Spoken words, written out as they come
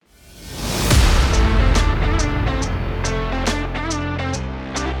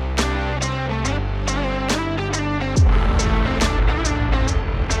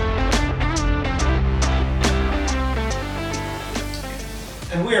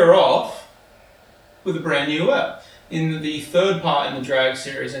her off with a brand new app in the third part in the drag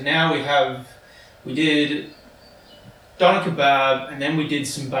series, and now we did Doner Kebab, and then we did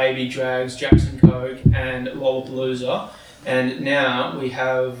some baby drags, Jackson Coke and Lollapalooza, and now we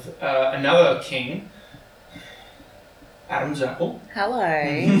have another king, Adam Zappel. Hello.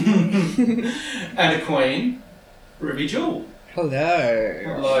 And a queen, Ruby Jewel. Hello.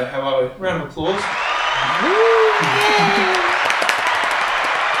 Hello, how are we? Round of applause.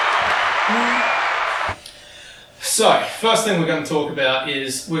 So, first thing we're going to talk about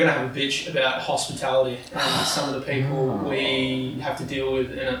is we're going to have a bitch about hospitality and some of the people we have to deal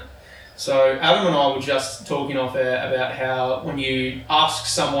with in it. So, Adam and I were just talking off air about how when you ask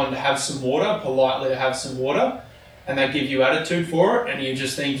someone to have some water, politely to have some water, and they give you attitude for it, and you're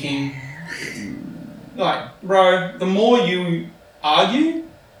just thinking, like, bro, the more you argue,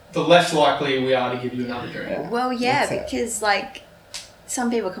 the less likely we are to give you another drink. Well, yeah, because, like, some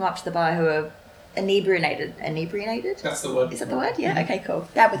people come up to the bar who are inebriated. That's the word. Is that the word? Yeah, okay, cool.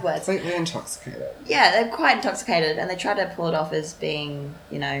 Bad with words. Slightly intoxicated. Yeah, they're quite intoxicated, and they try to pull it off as being,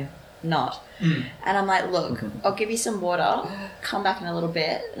 you know, not. And I'm like, look, I'll give you some water, come back in a little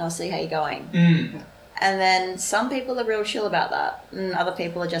bit, and I'll see how you're going. And then some people are real chill about that, and other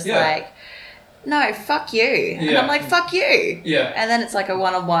people are just like, no, fuck you. And I'm like, fuck you. Yeah. And then it's like a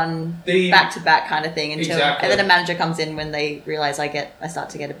one-on-one, back-to-back kind of thing until, and then a manager comes in when they realise I start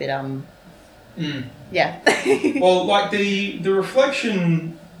to get a bit, yeah. Well, like the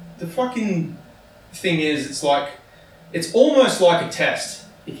reflection, the fucking thing is, it's like, it's almost like a test.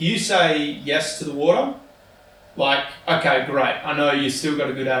 If you say yes to the water, like, okay, great, I know you still got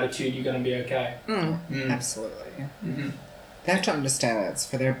a good attitude, you're going to be okay. Absolutely. They have to understand that it's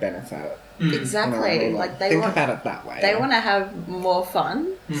for their benefit. Exactly. You know, like they think want, about it that way. They want to have more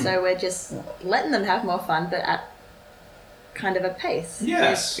fun, so we're just letting them have more fun, but at kind of a pace.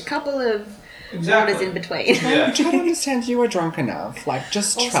 Yes. There's a couple of waters in between. Yeah. Try to understand you were drunk enough. Like,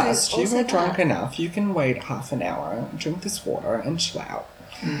 just trust. You were drunk enough. You can wait half an hour, drink this water, and chill out.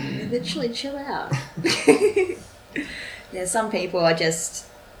 Literally chill out. Yeah, some people are just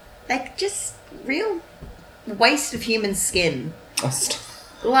real waste of human skin.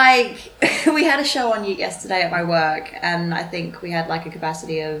 Like, we had a show on yesterday at my work, and I think we had like a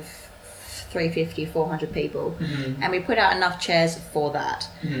capacity of 350, 400 people, and we put out enough chairs for that.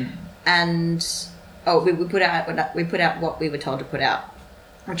 And we put out what we were told to put out,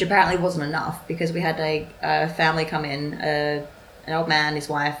 which apparently wasn't enough, because we had a family come in, an old man, his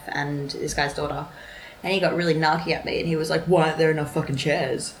wife, and this guy's daughter, and he got really narky at me, and he was like, why aren't there enough fucking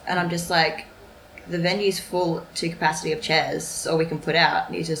chairs? And I'm just like, the venue's full to capacity of chairs, so we can put out.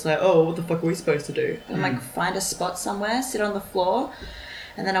 And he's just like, oh, what the fuck are we supposed to do? And I'm like, find a spot somewhere, sit on the floor.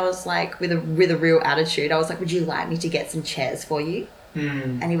 And then I was like, with a real attitude, I was like, would you like me to get some chairs for you?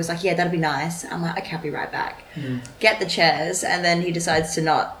 And he was like, yeah, that'd be nice. I'm like, okay, I'll be right back. Get the chairs, and then he decides to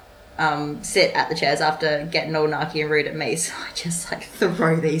not sit at the chairs after getting all narky and rude at me. So I just like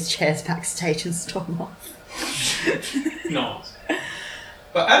throw these chairs backstage and storm off. Nice.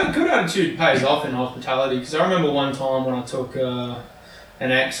 But a good attitude pays off in hospitality, because I remember one time when I took an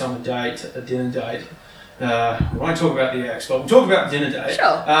ex on a dinner date. We won't talk about the ex, but we'll talk about the dinner date.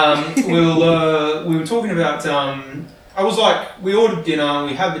 Sure. We were talking about, I was like, we ordered dinner,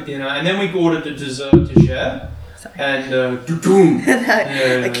 we had the dinner, and then we ordered the dessert to share. Sorry. And,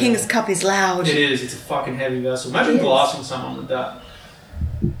 the king's cup is loud. It is, it's a fucking heavy vessel. Imagine glassing someone with that.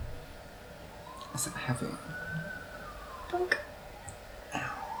 Is it heavy? Donk.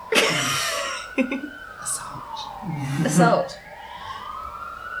 Assault. Assault.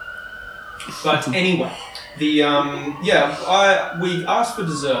 But anyway, we asked for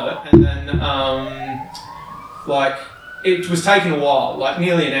dessert, and then it was taking a while, like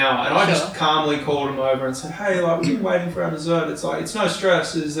nearly an hour, and I just calmly called him over and said, hey, like, we've been waiting for our dessert. It's like, it's no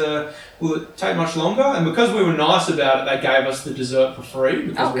stress. Will it take much longer? And because we were nice about it, they gave us the dessert for free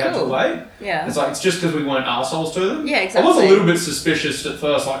because we had to wait. Yeah. It's like, it's just because we weren't assholes to them. Yeah, exactly. I was a little bit suspicious at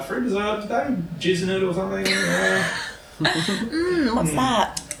first, like, free dessert today? Jizz in it or something? What's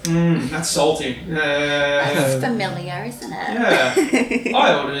that? That's salty. That's familiar, isn't it? Yeah.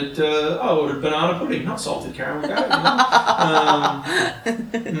 I ordered banana pudding, not salted caramel cake.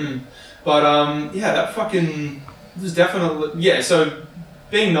 But that fucking was definitely, so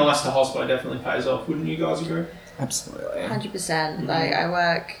being nice to hospo definitely pays off. Wouldn't you guys agree? Absolutely. 100%. Like,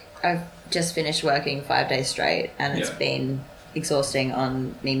 I've just finished working 5 days straight, and it's been exhausting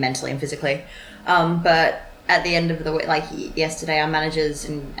on me mentally and physically. But at the end of the week, like yesterday, our managers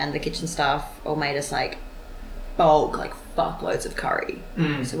and the kitchen staff all made us like bulk, like fuckloads of curry.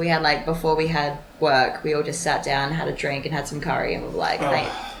 So we had like, before we had work, we all just sat down, had a drink and had some curry, and we were like,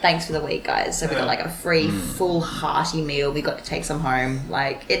 thanks for the week, guys. So we got like a free full hearty meal. We got to take some home.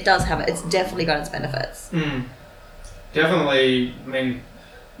 Like, it's definitely got its benefits. Definitely. I mean,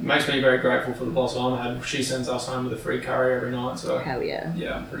 makes me very grateful for the boss I'm had. She sends us home with a free curry every night. So hell yeah.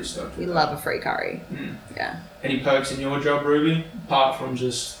 Yeah, I'm pretty stoked. We love a free curry. Yeah. Any perks in your job, Ruby? Apart from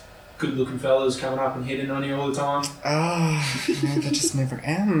just good-looking fellas coming up and hitting on you all the time? That just never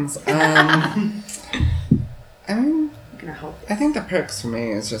ends. I mean, I'm gonna help. I think the perks for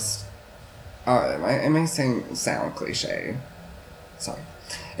me is just... it may sound cliche. Sorry.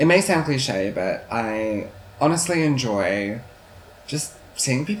 It may sound cliche, but I honestly enjoy just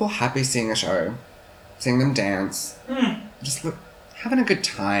seeing people happy seeing a show, seeing them dance, just having a good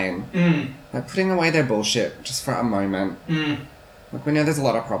time, like putting away their bullshit just for a moment. Like, we know there's a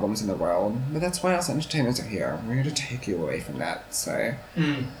lot of problems in the world, but that's why us entertainers are here. We're here to take you away from that, so...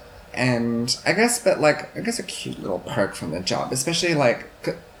 And I guess a cute little perk from the job, especially like...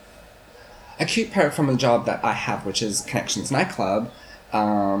 A cute perk from the job that I have, which is Connections Nightclub,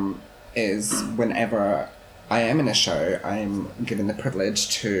 is whenever I am in a show, I'm given the privilege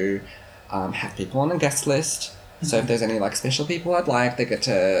to have people on a guest list. So if there's any like special people I'd like, they get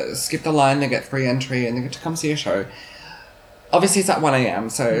to skip the line, they get free entry, and they get to come see a show. Obviously, it's at 1 a.m,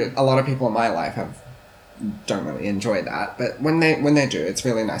 so a lot of people in my life don't really enjoy that. But when they do, it's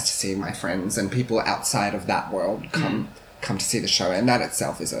really nice to see my friends and people outside of that world come to see the show, and that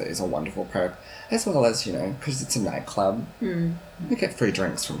itself is a wonderful perk. As well as, because it's a nightclub, we get free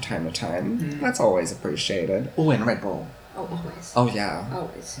drinks from time to time. That's always appreciated. Oh, and Red Bull. Oh, always. Oh, yeah.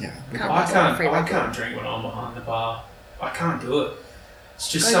 Always. Yeah. I can't drink when I'm behind the bar. I can't do it.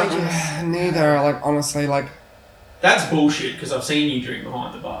 It's just something... Neither. Like, honestly, like... That's bullshit, because I've seen you drink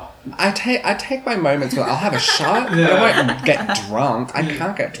behind the bar. I take my moments where I'll have a shot, but I won't get drunk. I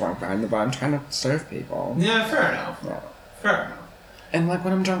can't get drunk behind the bar. I'm trying to serve people. Yeah, fair enough. Yeah. Fair enough. And, like,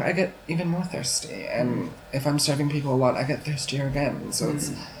 when I'm drunk, I get even more thirsty. And if I'm serving people a lot, I get thirstier again. So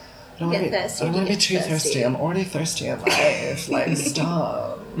it's... I don't want to be too thirsty. I'm already thirsty in life. Like,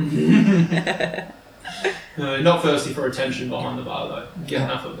 stop. No, not thirsty for attention behind the bar, though. Get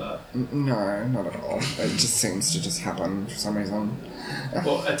enough of that. No, not at all. It just seems to just happen for some reason.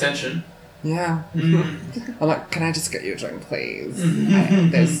 Well, attention? Yeah. I'm like, can I just get you a drink, please?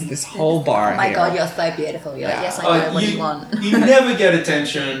 There's this whole bar here. Oh my god, you're so beautiful. You're like, yes, I know what you want. You never get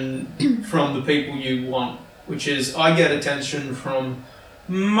attention from the people you want, which is, I get attention from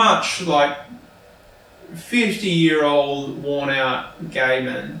much like 50-year-old worn-out gay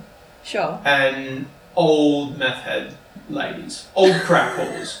men. Sure. And old meth head ladies, old crack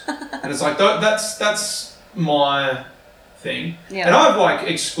whores, and it's like that's my thing. Yeah. And I've like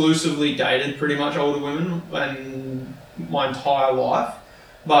exclusively dated pretty much older women in my entire life,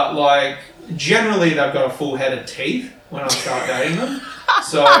 but like generally they've got a full head of teeth when I start dating them.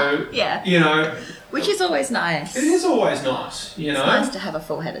 So yeah, which is always nice. It is always nice, It's nice to have a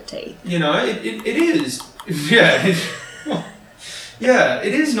full head of teeth. It is. Yeah. Yeah,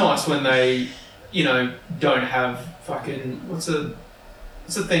 it is nice when they, don't have fucking what's the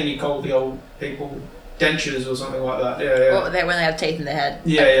thing you call the old people, dentures or something like that. Yeah, yeah. Well, when they have teeth in their head.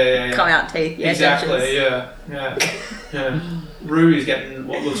 Yeah. Come out teeth. Yeah, exactly. Dentures. Yeah. Ruby's getting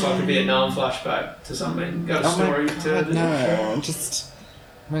what looks like a Vietnam flashback to something. Got a story to? No, just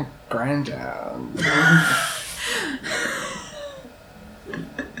my granddad.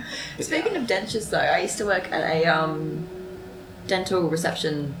 Speaking of dentures, though, I used to work at a dental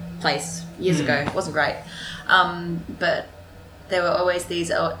reception place years ago. It wasn't great, but there were always these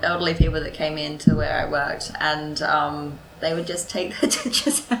elderly people that came in to where I worked, and they would just take their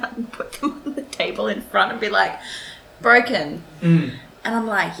dentures out and put them on the table in front and be like, broken. And I'm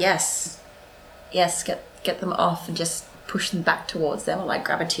like, yes, get them off and just push them back towards them, or like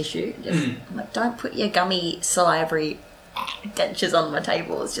grab a tissue. I'm like, don't put your gummy salivary dentures on my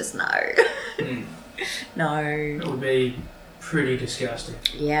table. It's just no. No. It would be pretty disgusting.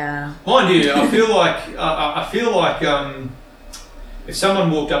 Yeah. Mind you, I feel like if someone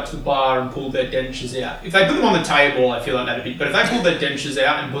walked up to the bar and pulled their dentures out, if they put them on the table, I feel like that'd be. But if they pulled their dentures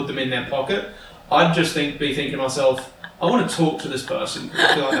out and put them in their pocket, I'd just be thinking to myself, I want to talk to this person.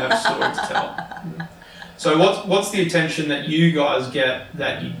 I feel like they have a story to tell. So what's the attention that you guys get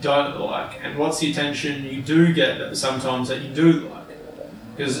that you don't like, and what's the attention you do get that sometimes that you do like?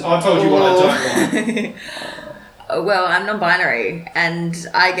 Because I told you what I don't like. Well, I'm non-binary, and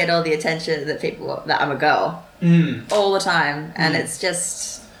I get all the attention that I'm a girl all the time, and it's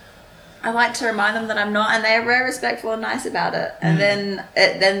just, I like to remind them that I'm not, and they are very respectful and nice about it. And then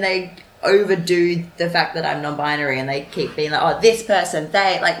overdo the fact that I'm non-binary, and they keep being like, oh, this person,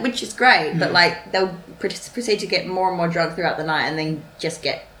 they, like, which is great, but like they'll proceed to get more and more drunk throughout the night, and then just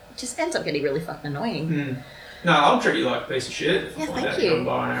ends up getting really fucking annoying. No, I'll treat you like a piece of shit. If I find out you're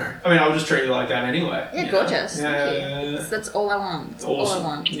non-binary. I mean, I'll just treat you like that anyway. Yeah, gorgeous. Thank you. That's all I want. That's all I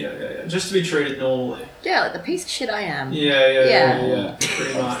want. Yeah. Just to be treated normally. Yeah, like the piece of shit I am. Yeah.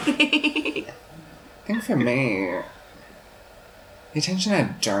 Pretty much. I think for me, the attention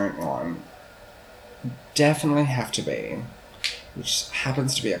I don't want definitely have to be, which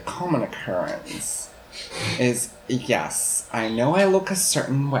happens to be a common occurrence, is yes, I know I look a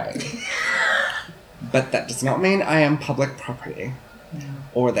certain way, but that does not mean I am public property,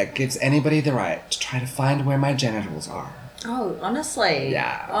 or that gives anybody the right to try to find where my genitals are. Oh, honestly.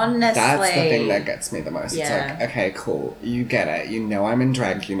 Yeah. Honestly. That's the thing that gets me the most. Yeah. It's like, okay, cool, you get it. You know I'm in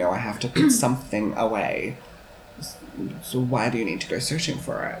drag, you know I have to put something away. So why do you need to go searching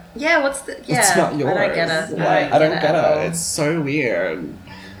for it? Yeah, what's the... Yeah, it's not yours. I don't get it. I don't get it. It's so weird.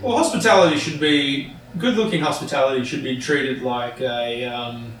 Well, hospitality should be... Good-looking hospitality should be treated like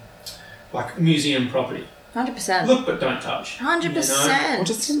a museum property. 100%. Look but don't touch. 100%. You know? Well,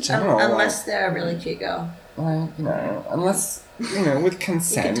 just in general. Unless they're a really cute girl. Like, unless, with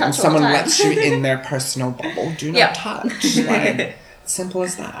consent and touch someone all the time. lets you in their personal bubble, do not touch. Like, simple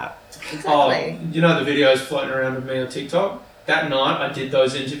as that. Exactly. Oh, you know the videos floating around of me on TikTok? That night I did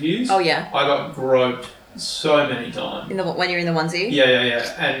those interviews. Oh, yeah. I got groped so many times. When you're in the onesie? Yeah.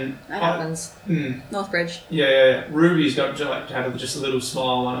 And that happens. Northbridge. Yeah. Ruby's got had just a little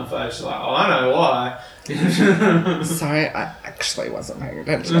smile on her face, like, oh, I know why. Sorry, I actually wasn't paying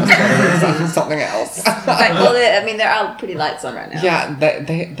attention. I was trying to do something else. Well, there are pretty lights on right now. Yeah,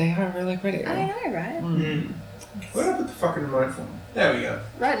 they are really pretty. I know, right? Where did I put the fucking remote from? There we go.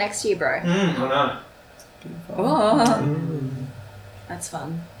 Right next to you, bro. I know. Oh. That's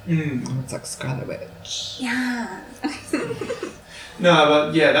fun. It's like Scarlet Witch. Yeah. No,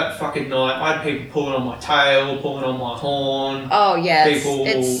 but yeah, that fucking night, I had people pulling on my tail, pulling on my horn. Oh yeah, people,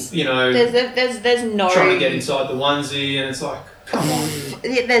 there's no trying to get inside the onesie, and it's like, come on.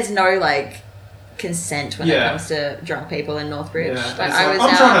 There's no like consent when it comes to drunk people in Northbridge. Yeah. Like,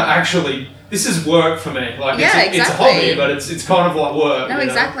 I'm trying to actually. This is work for me. Like it's a hobby, but it's kind of like work. No,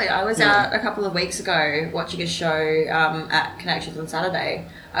 exactly. I was out a couple of weeks ago watching a show at Connections on Saturday.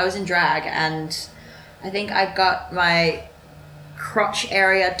 I was in drag, and I think I got my crotch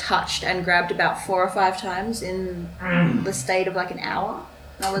area touched and grabbed about 4 or 5 times in the state of like an hour.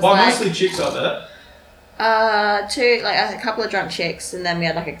 And I was mostly chicks, I bet. A couple of drunk chicks, and then we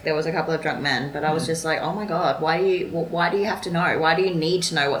had there was a couple of drunk men. But I was just like, oh my god, why do you have to know? Why do you need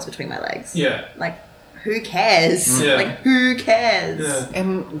to know what's between my legs? Yeah. Like, who cares? Yeah. Like, who cares? Yeah.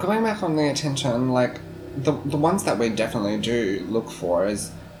 And going back on the attention, like the ones that we definitely do look for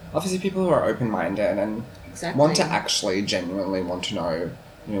is obviously people who are open-minded and want to actually genuinely want to know,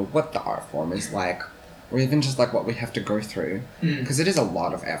 what the art form is like, or even just like what we have to go through, because it is a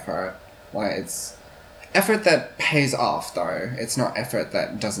lot of effort. Like it's effort that pays off, though. It's not effort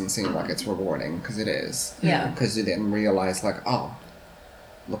that doesn't seem like it's rewarding, because it is. Yeah. Because you then realize, like, oh,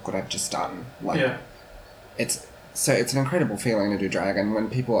 look what I've just done. Like, it's an incredible feeling to do drag, and when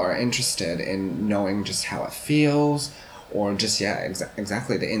people are interested in knowing just how it feels, or just,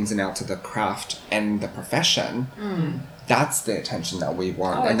 exactly the ins and outs of the craft and the profession, that's the attention that we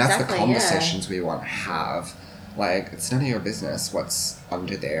want, and that's the conversations we want to have. Like, it's none of your business what's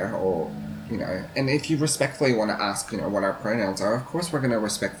under there, or, and if you respectfully want to ask, what our pronouns are, of course we're going to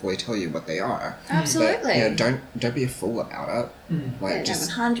respectfully tell you what they are. Absolutely. But, don't be a fool about it. Like,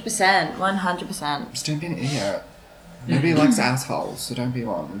 just 100%. 100%. Just don't be an idiot. Nobody likes assholes, so don't be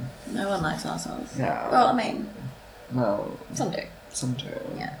one. No one likes assholes. Yeah. Well, I mean... No. Some do. Some do.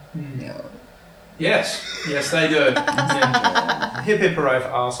 Yeah. Yeah. Yes, they do. Yeah. Hip hip hooray for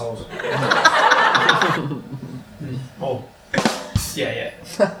arseholes. Oh. Yeah.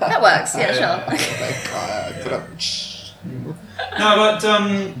 That works, yeah, sure. Oh my god. No, but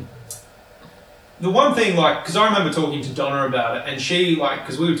the one thing, because I remember talking to Donna about it, and she,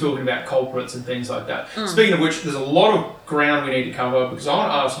 because we were talking about culprits and things like that. Speaking of which, there's a lot of ground we need to cover, because I want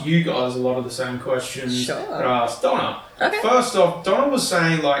to ask you guys a lot of the same questions that I asked Donna. Okay. First off, Donna was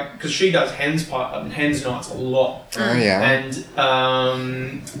saying, because she does hens nights a lot. Oh, yeah.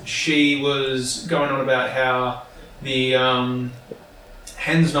 And she was going on about how the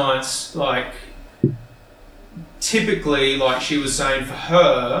hens nights, typically, she was saying for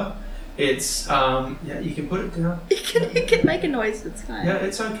her, it's, you can put it down. You can make a noise, it's fine. Yeah,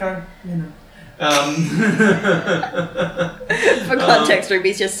 it's okay, For context,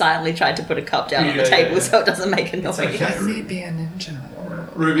 Ruby's just silently tried to put a cup down on the table so it doesn't make a noise. Okay. Let me be a ninja.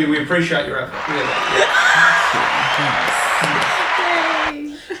 Ruby, we appreciate your effort. Really.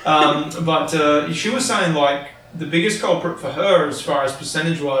 But she was saying, like, the biggest culprit for her, as far as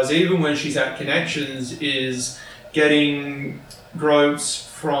percentage-wise, even when she's at Connections, is getting gropes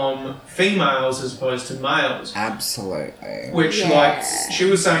from females as opposed to males. Absolutely. Which, like, she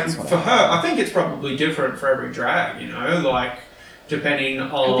was saying, for her, I think it's probably different for every drag, you know, like, depending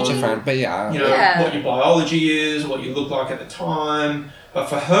on, different, but yeah. You know, what your biology is, what you look like at the time. But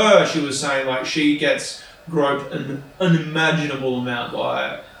for her, she was saying, like, she gets groped an unimaginable amount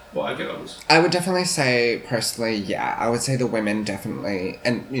by girls. I would definitely say, personally, yeah. I would say the women definitely,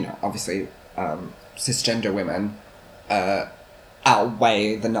 and, you know, obviously, cisgender women,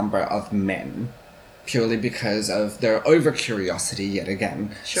 outweigh the number of men purely because of their over curiosity yet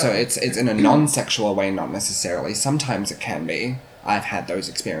again. Sure. So it's in a non-sexual way, not necessarily. Sometimes it can be. I've had those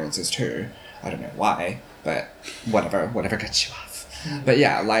experiences too. I don't know why, but whatever gets you off. But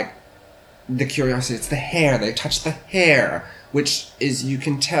yeah, like the curiosity, it's the hair. They touch the hair, which is, you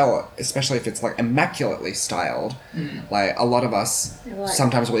can tell, especially if it's like immaculately styled. Like a lot of us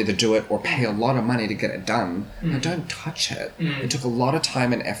sometimes will either do it or pay a lot of money to get it done. And don't touch it. It took a lot of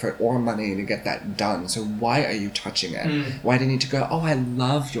time and effort or money to get that done. So why are you touching it? Why do you need to go, oh, I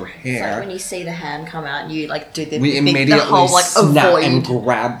love your hair? It's like when you see the hand come out and you like do the whole like snap avoid and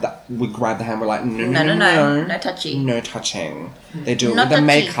grab the hand. We're like, no touching. No touching. They do it with the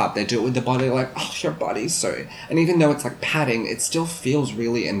makeup. They do it with the body. Like, oh, your body's so. And even though it's like padding, it still feels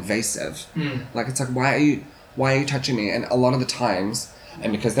really invasive. Like it's like, why are you touching me? And a lot of the times,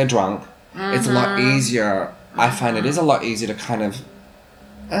 and because they're drunk, it's a lot easier. I find it is a lot easier to kind of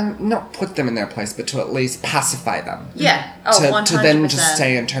not put them in their place, but to at least pacify them. Yeah. Oh, 100%. To then just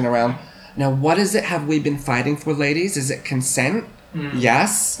say and turn around. Now, what is it? Have we been fighting for, ladies? Is it consent?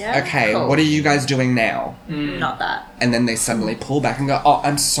 Yes? Yeah, okay, cool. What are you guys doing now? Not that. And then they suddenly pull back and go, oh,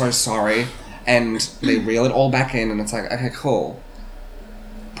 I'm so sorry. And they reel it all back in, and it's like, okay, cool.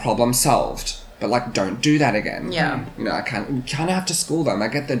 Problem solved. But, like, don't do that again. Yeah. You know, you kind of have to school them. I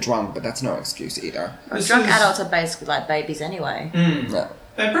get they're drunk, but that's no excuse either. Well, drunk adults are basically like babies anyway. Yeah.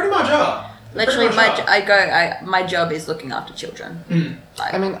 They pretty much are. Literally, my job is looking after children.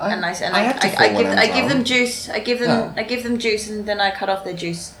 Like, I mean, I give them juice. I give them juice, and then I cut off their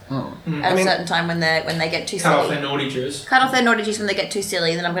juice at a certain time when they get too silly. Cut off their naughty juice. Cut off their naughty juice when they get too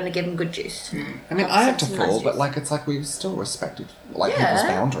silly, and then I'm going to give them good juice. I mean, I have to fall, but like it's like we still respected like people's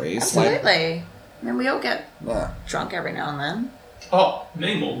boundaries. Absolutely. Like, and we all get yeah. drunk every now and then. Oh,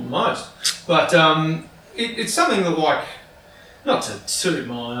 me more than most. But it's something that, like, not to toot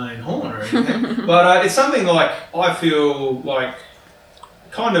my own horn or anything, but it's something like I feel like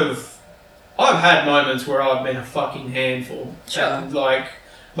kind of I've had moments where I've been a fucking handful. Sure. And, like,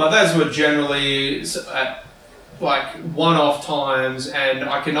 but those were generally at like one-off times, and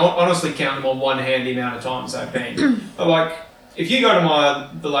I can honestly count them on one hand the amount of times they've been. But like, if you go to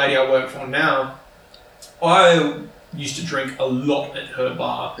the lady I work for now, I used to drink a lot at her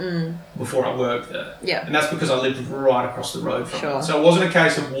bar before I worked there. Yeah. And that's because I lived right across the road from Sure. her. So it wasn't a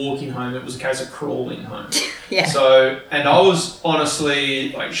case of walking home, it was a case of crawling home. Yeah. So, and I was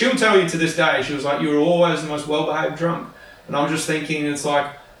honestly, like, she'll tell you to this day, she was like, you were always the most well-behaved drunk. And I'm just thinking, it's like,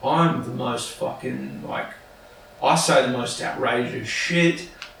 I'm the most fucking, like, I say the most outrageous shit.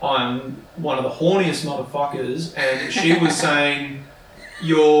 I'm one of the horniest motherfuckers. And she was saying,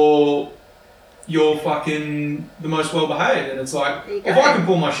 you're fucking the most well-behaved. And it's like, if I can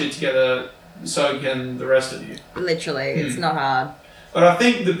pull my shit together, so can the rest of you. Literally, it's not hard. But I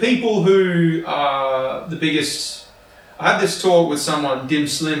think the people who are the biggest... I had this talk with someone, Dim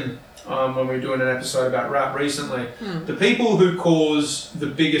Slim, when we were doing an episode about rap recently. The people who cause the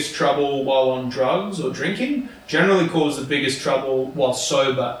biggest trouble while on drugs or drinking generally cause the biggest trouble while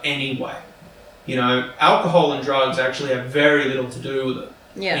sober anyway. You know, alcohol and drugs actually have very little to do with it.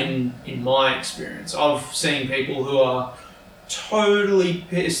 Yeah. In my experience, I've seen people who are totally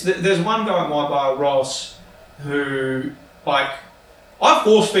pissed. There's one guy at my bar, Ross, who, like, I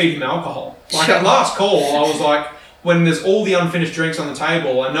force feed him alcohol. Like, at last call, I was like, when there's all the unfinished drinks on the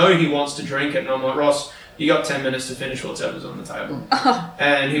table, I know he wants to drink it, and I'm like, Ross, you got 10 minutes to finish whatever's on the table.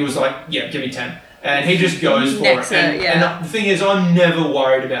 And he was like, yeah, give me 10. And he just goes for it. And the thing is, I'm never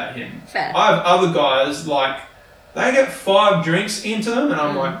worried about him. Fair. I have other guys, like, they get 5 drinks into them, and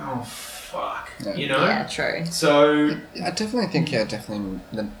I'm like, oh, fuck. Yeah. You know? Yeah, true. So... I definitely think,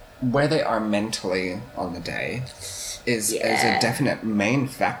 where they are mentally on the day is a definite main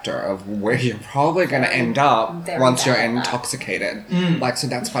factor of where you're probably going to end up once you're intoxicated. Like, so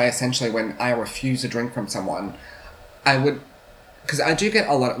that's why essentially when I refuse a drink from someone, I would because I do get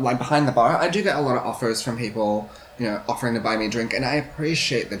a lot of, like, behind the bar, I do get a lot of offers from people, you know, offering to buy me a drink, and I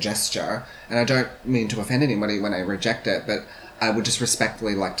appreciate the gesture, and I don't mean to offend anybody when I reject it, but I would just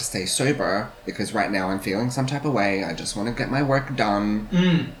respectfully like to stay sober, because right now I'm feeling some type of way. I just want to get my work done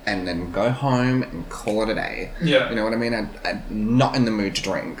and then go home and call it a day. Yeah. You know what I mean? I'm not in the mood to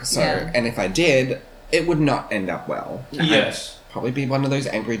drink. So, Yeah. and if I did, it would not end up well. Yes. I'd probably be one of those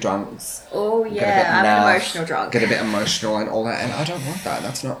angry drunks. Oh Get a bit yeah, I'm an naff, emotional drunk. Get a bit emotional and all that, and I don't want that.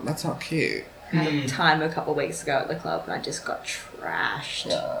 That's not cute. I had a time a couple of weeks ago at the club and I just got trashed.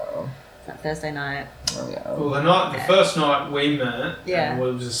 Yeah. That Thursday night. Oh, yeah. Well, the first night we met, Yeah. and it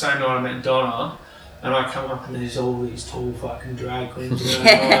was the same night I met Donna, and I come up and there's all these tall fucking drag queens around,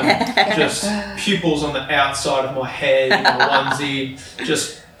 Yeah. just pupils on the outside of my head, in my onesie,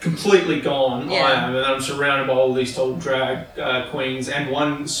 just completely gone. Yeah. I am, and then I'm surrounded by all these tall drag queens and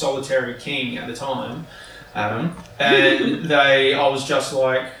one solitary king at the time, Adam, and I was just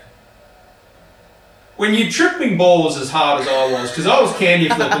like, when you're tripping balls as hard as I was, because I was candy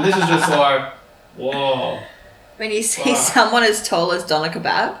flipping, this is just like, whoa. When you see someone as tall as Donna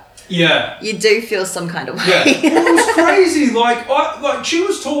Kebab, Yeah. you do feel some kind of way. Yeah. It was crazy. Like she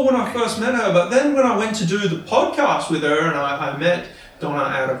was tall when I first met her, but then when I went to do the podcast with her and I met Donna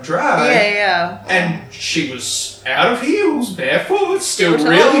out of drag. Yeah. And she was out of heels, barefoot, still Still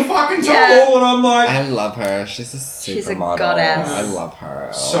really tall. fucking tall, Yeah. and I'm like, I love her. She's a She's a supermodel. goddess. I love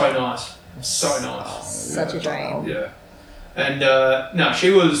her. so nice. So nice. Such a dream. Yeah. And no, she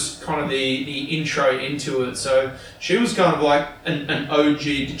was kind of the intro into it. So she was kind of like an OG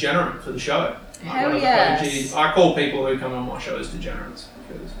degenerate for the show. Like Hell one of the yes. OGs. I call people who come on my shows degenerates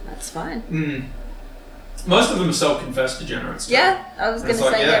because That's fine. most of them are self-confessed degenerates. too. Yeah, I was going It's to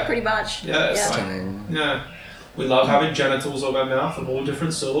like, say, yeah. yeah, pretty much. Yeah, it's like, Stunning. yeah. We love having genitals of our mouth of all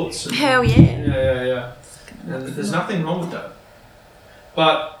different sorts. And, Hell yeah. Yeah. And there's nothing wrong with that.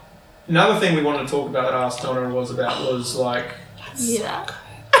 But another thing we wanted to talk about that I asked Donna was like, Yeah.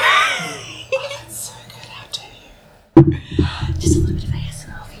 So good. How dare you? Just a little bit of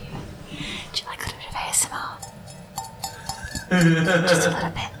ASMR for you. Do you like a little bit of ASMR? Just a little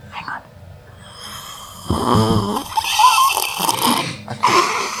bit. Hang on.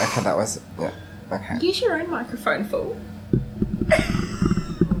 Okay, that was yeah. Okay. Use your own microphone, fool.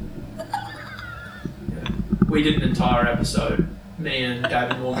 we did an entire episode, me and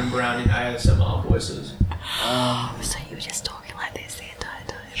David Morgan Brown in ASMR voices. So you were just talking like this the entire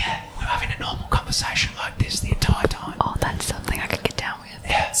time? Yeah, we're having a normal conversation like this the entire time. Oh, that's something I could get down with.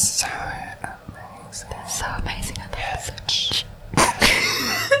 Yeah, it's so amazing. That's so amazing. I thought it was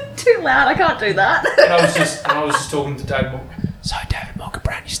so too loud. I can't do that. And I was just talking to David Morgan. So David Morgan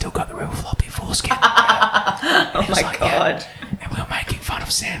Brown, you still got the real floppy foreskin. Oh my like, god. And we were making fun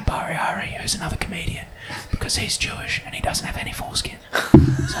of Sam Bariari, who's another comedian, because he's Jewish and he doesn't have any foreskin.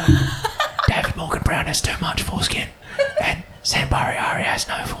 So David Morgan Brown has too much foreskin, and Sam Bariari has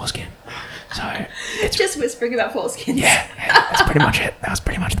no foreskin. So it's Just whispering about foreskins. yeah, that's pretty much it. That was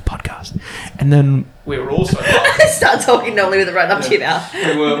pretty much the podcast. And then we were also laughing. Start talking normally with it right up to your mouth.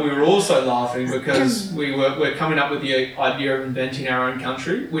 we were also laughing because we're coming up with the idea of inventing our own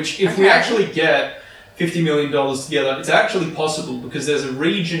country, which if we Okay. actually get $50 million together, it's actually possible because there's a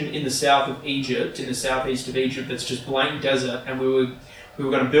region in the south of Egypt, in the southeast of Egypt, that's just blank desert, and we were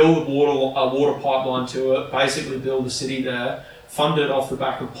going to build a water pipeline to it, basically build a city there, funded off the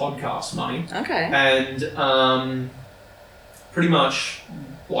back of podcast money, Okay. and pretty much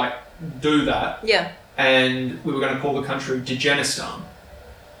like do that. Yeah. And we were going to call the country Degenistan.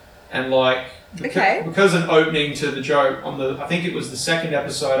 And like, Okay. because an opening to the joke on I think it was the second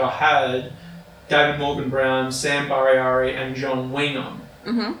episode, I had David Morgan Brown, Sam Bariari, and John Wing on.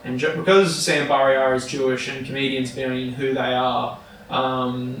 Mm-hmm. And because Sam Bariari is Jewish and comedians being who they are,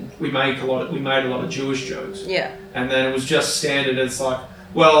 we made a lot of Jewish jokes. Yeah. And then it was just standard. It's like,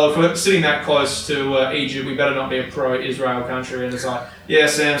 well, if we're sitting that close to Egypt, we better not be a pro-Israel country. And it's like, yeah,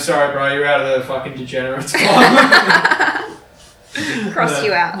 Sam, sorry, bro, you're out of the fucking degenerates club. Cross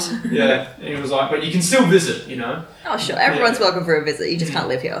you out. Yeah, and he was like, but you can still visit, you know. Oh, sure. Everyone's welcome for a visit. You just can't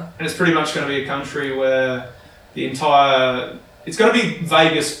live here. And it's pretty much going to be a country where it's going to be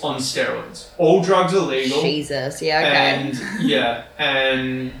Vegas on steroids. All drugs are legal. Jesus. Yeah, okay.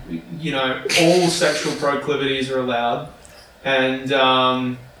 And you know, all sexual proclivities are allowed. And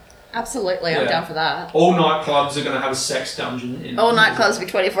Absolutely. I'm Yeah. down for that. all nightclubs are going to have a sex dungeon. All nightclubs be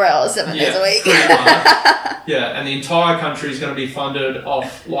 24 hours, 7 days a week. pretty much. Yeah, and the entire country is going to be funded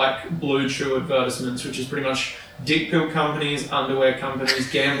off like Blue Chew advertisements, which is pretty much dick pill companies, underwear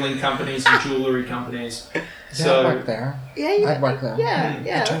companies, gambling companies, and jewellery companies. Yeah, So I'd work there. Yeah, I'd work there. yeah,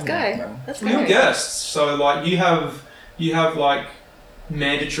 let's I'd work go. there. Let's you're go. guests. So like you have you have like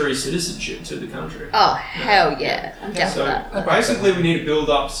mandatory citizenship to the country. Oh, hell yeah. I'm down for So that. basically, we need to build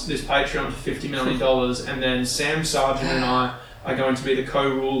up this Patreon to $50 million, and then Sam Sargent and I are going to be the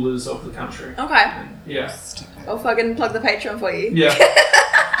co-rulers of the country. Okay. And, yeah. I'll fucking plug the Patreon for you. Yeah.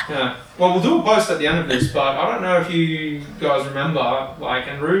 Yeah. Well, we'll do a post at the end of this, but I don't know if you guys remember, like,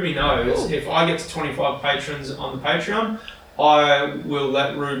 and Ruby knows, if I get to 25 patrons on the Patreon, I will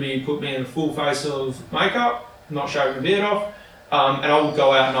let Ruby put me in a full face of makeup, not shaving the beard off, and I will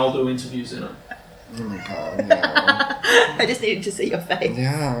go out and I'll do interviews in it. Oh my god, yeah. I just needed to see your face.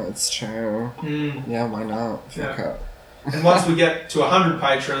 Yeah, it's true. Yeah, why not? Fuck Yeah. it. And once we get to 100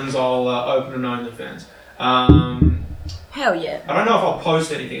 patrons, I'll open an OnlyFans. Hell yeah. I don't know if I'll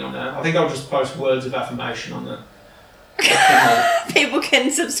post anything on there. I think I'll just post words of affirmation on there. People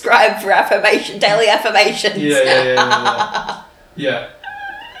can subscribe for affirmation, daily affirmations. Yeah. Yeah.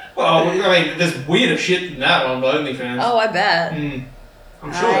 Well, I mean, there's weirder shit than that on OnlyFans. Oh, I bet. I'm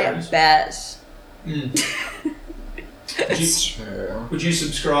sure there I is. bet. It's true. Would you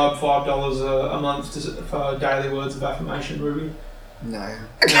subscribe $5 a month for daily words of affirmation, Ruby? No.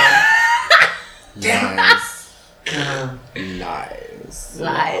 No. Lies. Lies.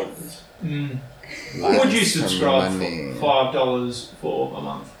 Lies. What would you Lies for subscribe money. for $5 for a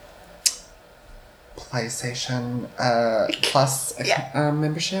month? PlayStation Plus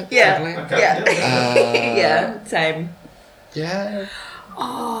membership? Yeah. Probably. Okay. Yeah. Yeah, same. Yeah.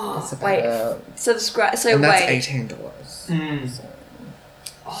 Oh, That's about wait. it. Subscribe. So And that's wait. $18. So.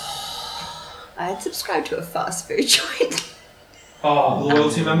 I'd subscribe to a fast food joint. Oh,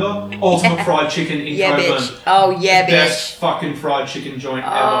 loyalty member? Ultimate Fried Chicken in Yeah, Coburn. bitch. Oh, yeah, Best bitch. fucking fried chicken joint Oh,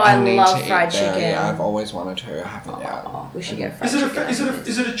 ever. I need love to eat fried there. chicken. Yeah, I've always wanted to. I haven't yet. Oh, we should get fried Is it chicken.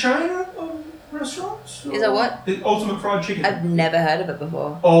 is it a chain of restaurants? Is it what? The Ultimate Fried Chicken. I've never heard of it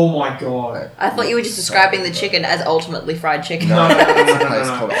before. Oh my god. I thought you were just describing the chicken as ultimately fried chicken. No, No, no, no, it's no, a no, place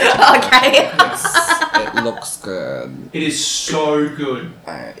no. called Okay. It looks good. It is so good.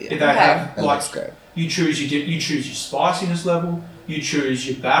 Yeah. They have It like looks good. you choose your spiciness level. You choose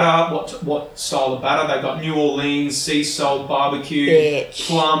your batter. What style of batter? They got New Orleans sea salt barbecue, Bitch.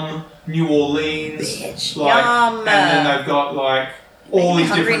 plum, New Orleans, Bitch. like, Yum. and then they've got like all Making me these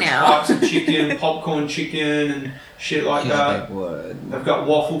hungry different now. types of chicken, popcorn chicken, and shit like Yeah, that. they would. They've got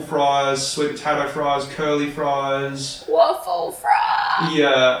waffle fries, sweet potato fries, curly fries. Waffle fry.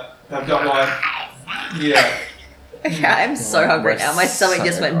 Yeah, they've got like yeah. Okay, I'm so hungry now. My stomach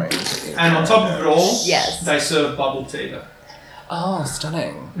just went. And on top of it all, Yes. they serve bubble tea there. Oh,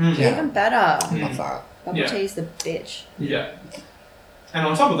 stunning. Mm. Yeah, Even better. love that. Bubble Yeah. tea's the bitch. Yeah. And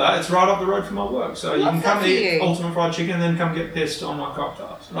on top of that, it's right up the road from my work, so you Love can that come for eat you. Ultimate Fried Chicken and then come get pissed on my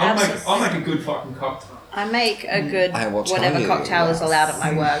cocktails. And I'll make a good fucking cocktail. I make a good I will tell whatever you, cocktail is yes. allowed at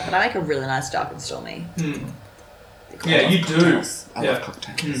my work, but I make a really nice dark and stormy. Yeah, you do. Cocktails. I Yeah. love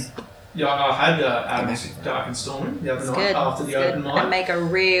cocktails. Yeah, I had Adam's Amazing. Dark and Stormy the other It's night good. after It's the open good. I mic. make a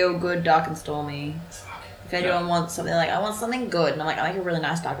real good dark and stormy. If anyone wants something like, I want something good, and I'm like, I make a really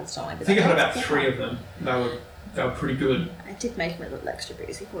nice dark and stormy. I think I had about 3 of them. They were pretty good. I did make them a little extra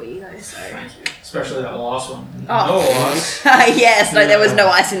boozy for you though, so. Thank you. Especially that last one. Oh. No ice. Yes, no, there was no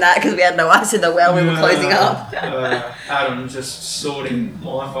ice in that because we had no ice in the well we were closing up. Adam just sorting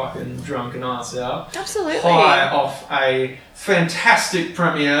my fucking drunken ass out. Absolutely. High off a fantastic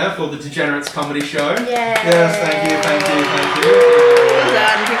premiere for the Degenerates comedy show. Yay. Yes, thank you. Well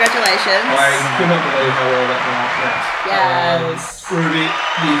done, congratulations. I couldn't believe how well that went. Yes. Ruby,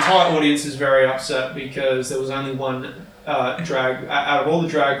 the entire audience is very upset because there was only one drag, out of all the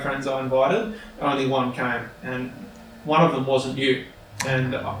drag friends I invited, only one came, and one of them wasn't you.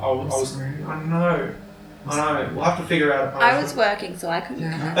 And I know, we'll have to figure out a punishment. I was working, so I couldn't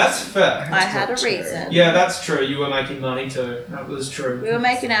come. That's fair. I had a reason. Yeah, that's true. You were making money too. That was true. We were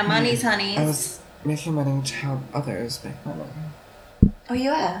making our monies, honeys. I was making money to help others make money. Oh, you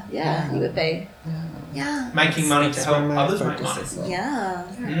were? Yeah, you would be. Yeah. Making money to That's help where my others make focus money. is.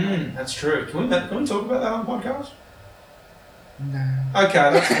 Yeah. That's true. Can we talk about that on the podcast? No.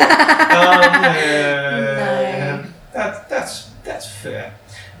 Okay, that's good. Yeah. That's fair.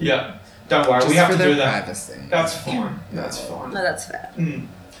 Yeah. Don't worry, Just we have for to their do that. privacy. That's fine. That's fine. No, that's fair.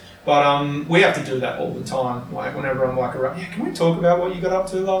 But we have to do that all the time. Like whenever I'm like, around, can we talk about what you got up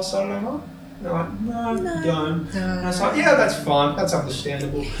to last Saturday night? And they're like, no, don't. And I was like, yeah, that's fine. That's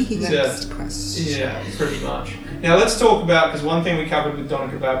understandable. Next question. Yeah, pretty much. Now let's talk about, because one thing we covered with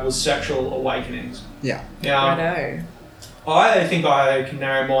Donna Kebab was sexual awakenings. Yeah. Now, Righto. I think I can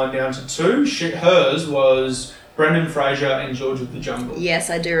narrow mine down to 2. Hers was Brendan Fraser and George of the Jungle.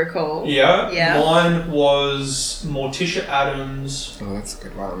 Yes, I do recall. Yeah. Yeah. Mine was Morticia Addams Oh, that's a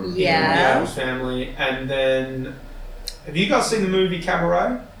good one. Yeah. in the Addams Family, and then Have you guys seen the movie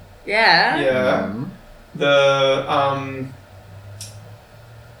Cabaret? Yeah. Yeah. The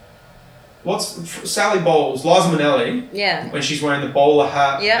what's Sally Bowles, Liza Minnelli, Yeah. when she's wearing the bowler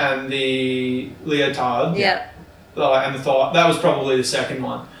hat Yeah. and the leotard, Yeah. and the thigh. That was probably the second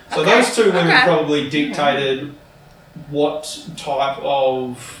one. So Okay, those two women okay. probably dictated what type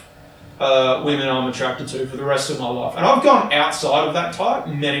of women I'm attracted to for the rest of my life. And I've gone outside of that type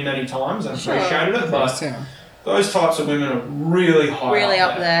many, many times and Sure. appreciated it, but Yeah. those types of women are really high Really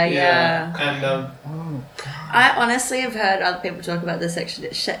up there, And Oh, God. I honestly have heard other people talk about the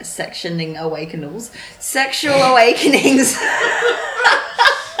sectioning awakenings. Sexual awakenings.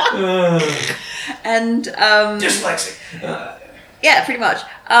 And, dyslexic. yeah, pretty much.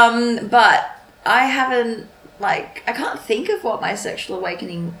 But I haven't, like, I can't think of what my sexual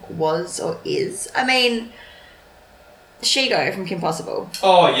awakening was or is. I mean, Shigo from Kim Possible.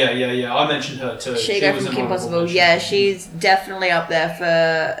 Oh, yeah. I mentioned her too. Shigo was from a Kim notable Possible. mention. Yeah, she's definitely up there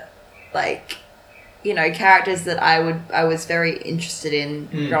for, like, you know, characters that I was very interested in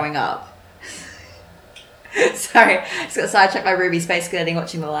growing up. Sorry, I just got sidetracked by Ruby Space Cadet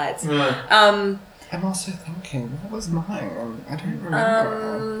watching the lights. Right. I'm also thinking, what was mine? I don't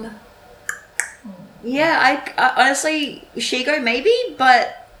remember. Yeah, I honestly, Shigo maybe,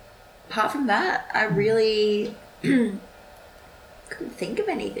 but apart from that, I really couldn't think of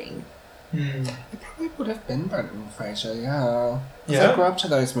anything. It probably would have been Brendan Fraser, yeah. 'Cause Yeah? I grew up to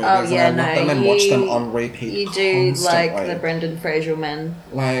those movies Oh, yeah, and I loved no, them and watched them on repeat You do constantly. like the Brendan Fraser men.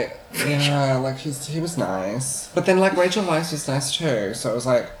 Like, yeah, like he was nice. But then like Rachel Weisz was nice too, so it was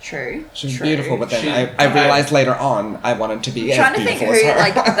like, True. she was true. beautiful, but then She- I realized later on I wanted to be I'm as trying to think beautiful who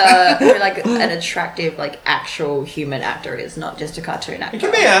as her. who like an attractive like actual human actor is, not just a cartoon actor. It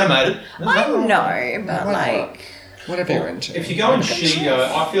can be animated. I know, but Why not? like Whatever you're into. If you go in Shigo,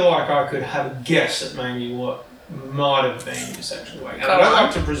 I feel like I could have a guess at maybe what might have been your sexual awakening. And I Go don't on.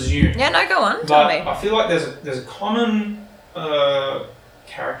 like to presume. yeah, no, go on, But tell me. I feel like there's a common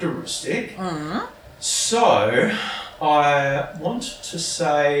characteristic. Mm. So I want to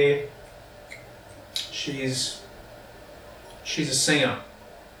say she's a singer.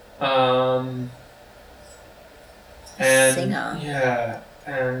 And Singer? Yeah.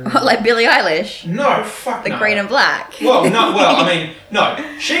 And Like Billie Eilish, no, fuck the no. green and black. Well, I mean, no.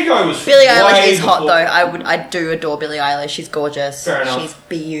 Shigo was Billie way Eilish is hot before- though. I do adore Billie Eilish. She's gorgeous. Fair enough. She's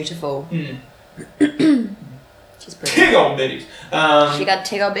beautiful. Mm. She's pretty. Tig old bitties. She got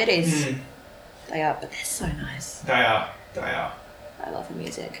tiggle bitties. mm, They are, but they're so nice. they are. I love her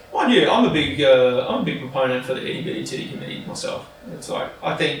music. Mind you, I'm a big proponent for the itty bitty titty committee myself. It's like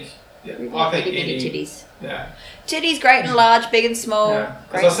I think Itty itty, bitty titties. yeah. Titties, great and large, big and small. Yeah.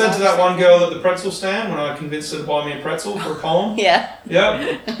 Great As I said to and that large. one girl at the pretzel stand when I convinced her to buy me a pretzel for a poem. Yeah.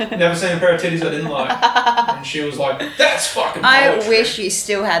 Yep. Never seen a pair of titties I didn't like. And she was like, "That's fucking I poetry." wish you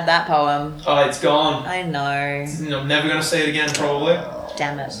still had that poem. Oh, it's gone. I know. I'm never gonna see it again, probably.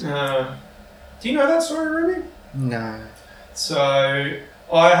 Damn it. Do you know that story, Ruby? No. So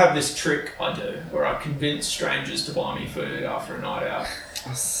I have this trick I do where I convince strangers to buy me food after a night out.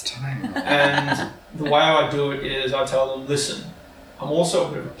 Oh, stunning. And the way I do it is I tell them, listen, I'm also a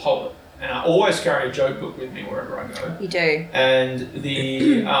bit of a poet, and I always carry a joke book with me wherever I go. You do. And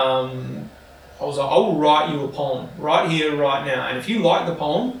the I was like, I will write you a poem right here, right now, and if you like the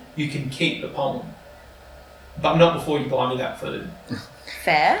poem, you can keep the poem, but not before you buy me that food.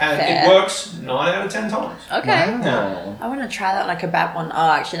 Fair. And fair. it works 9 out of 10 times. Okay. Wow. I want to try that on a kebab one.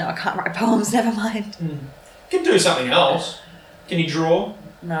 Oh, actually, no, I can't write poems. Never mind. You can do something else. Can you draw?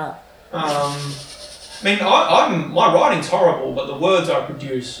 No. I mean, my writing's horrible, but the words I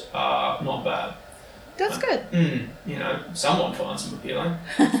produce are not bad. That's good. You know, someone finds them appealing.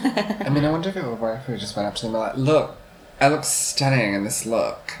 I mean, I wonder if your wife who just went up to them and like, look, I look stunning in this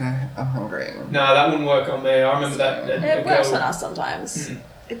look. I'm hungry. No, that wouldn't work on me. I remember that. It works on us sometimes.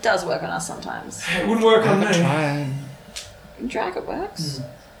 It does work on us sometimes. It wouldn't work I on haven't me. tried. In drag, it works.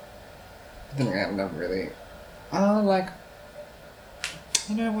 But then again, I've never really. Oh, like.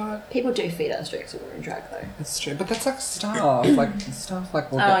 You know what? People do feed us drinks when we're in drag, though. It's true, but that's like staff.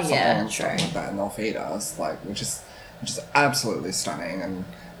 Like we'll Oh, get something yeah, and stuff true. like that, and they'll feed us, like which is absolutely stunning, and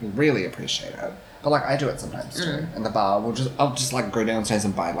we really appreciate it. But like I do it sometimes too. In the bar, I'll just like go downstairs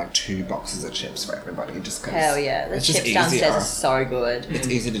and buy like 2 boxes of chips for everybody, just because. Hell yeah. The it's just chips downstairs easier. are so good. It's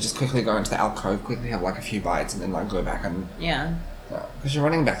easy to just quickly go into the alcove, quickly have like a few bites, and then like go back and Yeah. because you're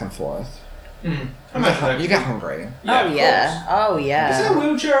running back and forth. Imagine You get hungry. Yeah, Oh, of yeah. Oh, Is yeah. there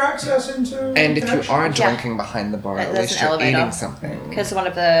wheelchair access into? And if you connection? are drinking behind the bar, at There's least an you're elevator. eating something. Because one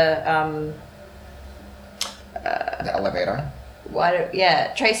of the, The elevator.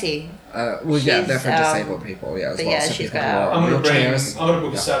 Tracy, Well, yeah, She's, they're for disabled people, yeah, as but well. yeah, So she's people got- who are I'm on gonna wheelchairs.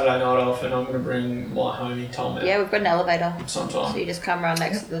 book a Saturday night off, and I'm gonna bring my homie Tom out Yeah, we've got an elevator. So sometime. you just come around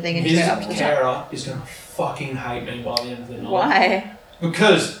next to the thing and His just go up to the top. carer is gonna fucking hate me by the end of the night. Why?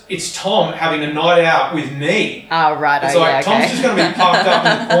 Because it's Tom having a night out with me. Oh, right. It's Oh, like yeah, Tom's okay. just going to be parked up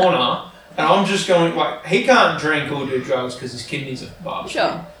in the corner, and I'm just going like he can't drink or do drugs because his kidneys are barbed.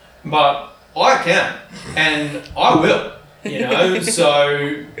 Sure. But I can, and I will. You know, so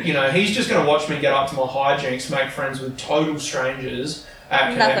you know he's just going to watch me get up to my hijinks, make friends with total strangers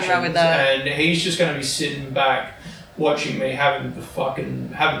at Nothing wrong with that. and he's just going to be sitting back watching me having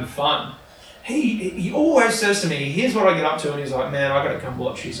fun. He always says to me, here's what I get up to, and he's like, man, I gotta come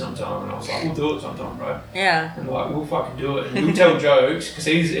watch you sometime. And I was like, we'll do it sometime, bro. Yeah. And like, we'll fucking do it. And we'll tell jokes, because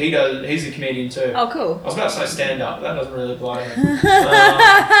he's a comedian too. Oh, cool. I was about to say stand up, but that doesn't really apply to me.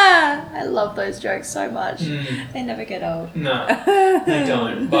 I love those jokes so much. They never get old. No, they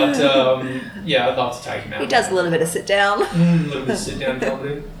don't. But yeah, I'd love to take him out. He does a little bit of sit down. A little bit of sit down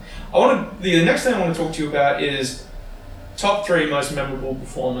comedy. The next thing I want to talk to you about is top 3 most memorable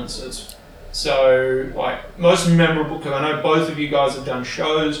performances. So, like, most memorable, because I know both of you guys have done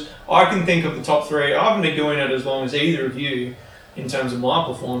shows. I can think of the top 3. I haven't been doing it as long as either of you in terms of my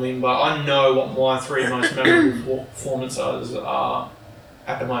performing, but I know what my 3 most memorable performances are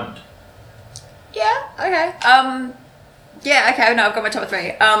at the moment. Yeah, okay. Yeah, okay, no, I've got my top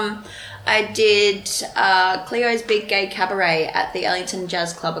 3. I did Cleo's Big Gay Cabaret at the Ellington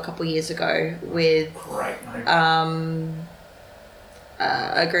Jazz Club a couple years ago with Great, mate.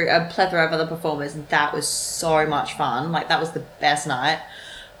 a plethora of other performers, and that was so much fun. Like, that was the best night.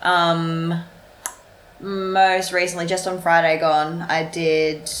 Most recently, just on Friday gone, I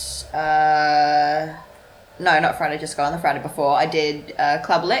did no, not Friday just gone, the Friday before, I did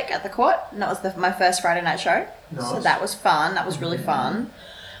Club Lick at the Court, and that was my first Friday night show. Nice. So that was fun. That was really fun.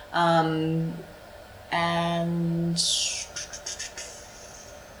 And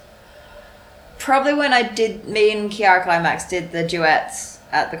probably when me and Kiara Climax did the duets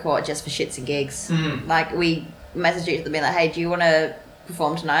at the Court just for shits and gigs. Like, we messaged each other being like, hey, do you want to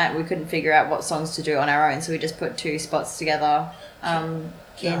perform tonight? We couldn't figure out what songs to do on our own, so we just put 2 spots together.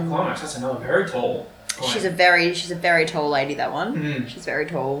 Climax, that's another very tall client. She's a very tall lady, that one. She's very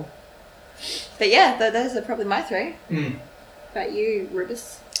tall. But yeah, those are probably my 3. About you,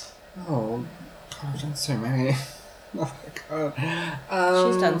 Rubus? Oh, I've done so many. Oh my god.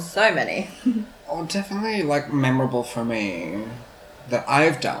 She's done so many. Oh, definitely, like, memorable for me that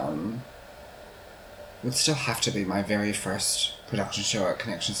I've done would still have to be my very first production show at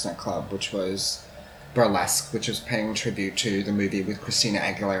Connections Nightclub, which was Burlesque, which was paying tribute to the movie with Christina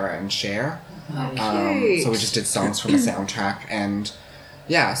Aguilera and Cher. Cute. So we just did songs from the soundtrack, and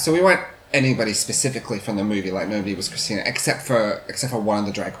yeah, so we weren't anybody specifically from the movie, like nobody was Christina, except for one of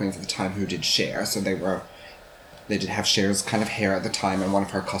the drag queens at the time who did Cher, so they did have Cher's kind of hair at the time and one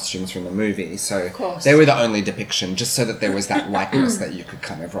of her costumes from the movie, so they were the only depiction, just so that there was that likeness that you could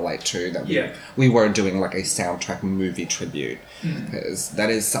kind of relate to, that we were doing like a soundtrack movie tribute, because that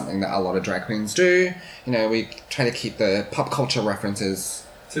is something that a lot of drag queens do. You know, we try to keep the pop culture references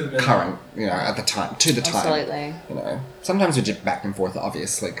current, you know, at the time, to the time. Absolutely. You know, sometimes we dip back and forth,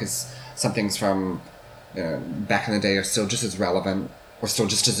 obviously, because some things from, you know, back in the day are still just as relevant, or still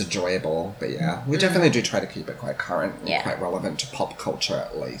just as enjoyable. But yeah, we definitely do try to keep it quite current and quite relevant to pop culture,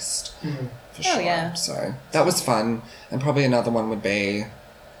 at least. For sure. Yeah. So that was fun. And probably another one would be,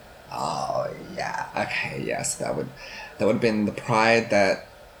 that would have been the Pride that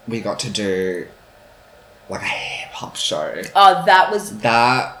we got to do, like, a hip-hop show. Oh, that was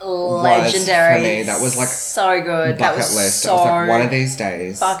Was legendary. for me. That was like so good. That was list. so I was like, one of these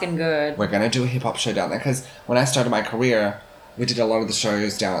days, fucking good. we're gonna do a hip hop show down there, because when I started my career, we did a lot of the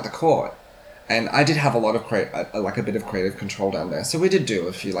shows down at the Court, and I did have a lot of a bit of creative control down there. So we did do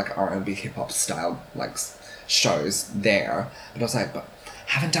a few like R&B hip hop style like shows there. But I was like, but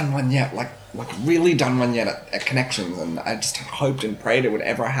haven't done one yet. Like really done one yet at Connections, and I just hoped and prayed it would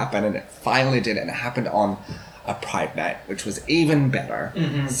ever happen, and it finally did, and it happened on a Pride night, which was even better.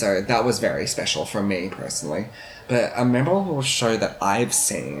 So that was very special for me personally. But a memorable show that I've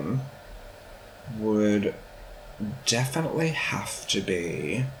seen would definitely have to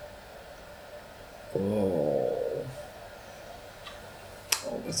be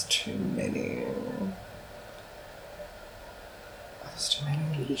there's too many.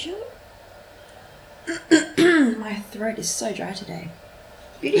 Beauty show? My throat is so dry today.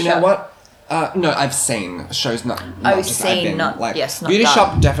 Beauty You shop. know what? No, I've seen shows, not just I've been. not like, yes, not Beauty done.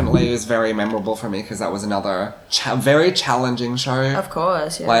 Shop definitely is very memorable for me, because that was another very challenging show. Of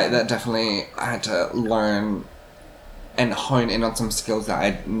course, yeah. Like, that definitely, I had to learn and hone in on some skills that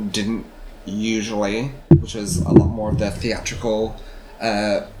I didn't usually, which was a lot more of the theatrical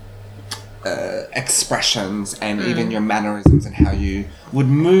expressions and even your mannerisms and how you would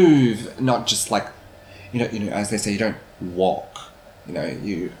move, not just like, you know, as they say, you don't walk, you know,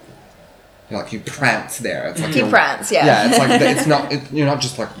 you prance there. It's like you prance, yeah. Yeah, it's like it's not. You're not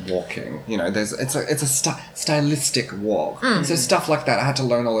just like walking. You know, it's a stylistic walk. So stuff like that, I had to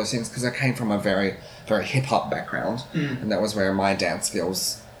learn all those things because I came from a very very hip hop background, and that was where my dance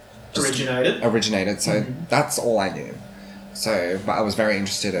skills originated. So that's all I knew. So, but I was very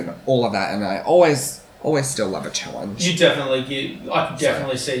interested in all of that, and I always still love a challenge. You definitely I could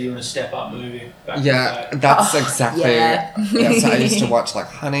definitely see you in a Step Up movie. Back in the day. That's exactly. Yeah. So I used to watch like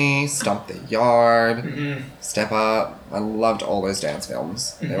Honey, Stomp the Yard, Step Up. I loved all those dance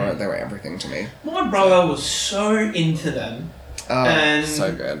films. They were everything to me. My brother was so into them. Oh, and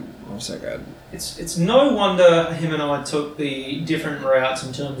so good. So good. It's no wonder him and I took the different routes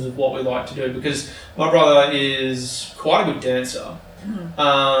in terms of what we like to do, because my brother is quite a good dancer.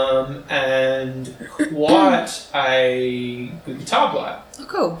 And quite a good guitar player. Oh,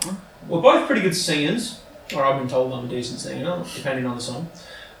 cool. We're both pretty good singers, or I've been told I'm a decent singer, depending on the song.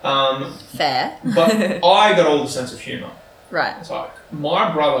 Fair. But I got all the sense of humour. Right. It's like,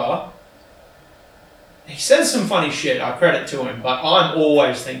 my brother, he says some funny shit, I credit to him, but I'm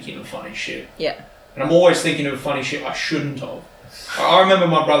always thinking of funny shit. Yeah. And I'm always thinking of funny shit I shouldn't have. I remember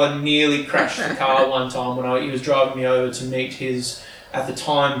my brother nearly crashed the car one time when he was driving me over to meet his, at the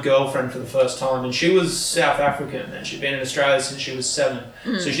time, girlfriend for the first time. And she was South African, and she'd been in Australia since she was 7.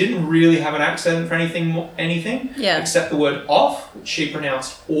 So she didn't really have an accent for anything except the word off, which she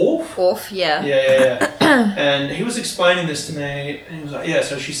pronounced off. Off, yeah. Yeah. And he was explaining this to me, and he was like, yeah,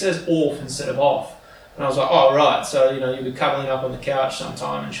 so she says off instead of off. And I was like, oh, right. So, you know, you'd be cuddling up on the couch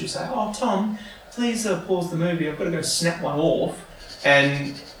sometime, and she'd say, oh, Tom, please pause the movie. I've got to go snap one off.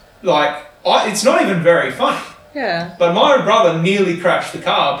 And, like, it's not even very funny. Yeah. But my brother nearly crashed the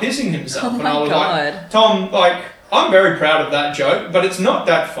car, pissing himself. And I was God. like, Tom, like, I'm very proud of that joke, but it's not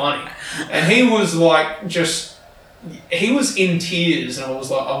that funny. And he was, like, he was in tears. And I was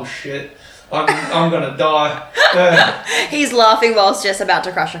like, oh, shit. I'm going to die. He's laughing whilst just about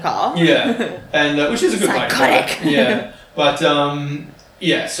to crash a car. Yeah. And, which is a good way. Psychotic. Yeah. But,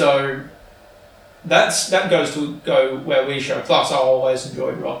 yeah, so... that goes to go where we show. Plus, I always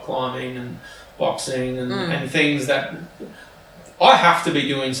enjoyed rock climbing and boxing and things that I have to be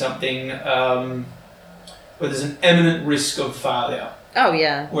doing something where there's an imminent risk of failure. Oh,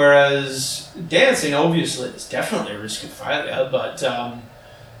 yeah. Whereas dancing, obviously, there's definitely a risk of failure, but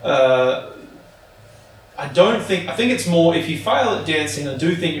I think it's more, if you fail at dancing, I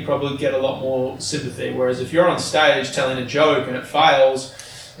do think you probably get a lot more sympathy. Whereas if you're on stage telling a joke and it fails,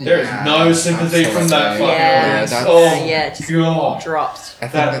 there is no sympathy from that fucking audience. Just God. dropped. I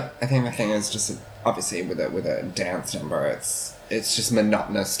think the thing is just obviously with a dance number, it's just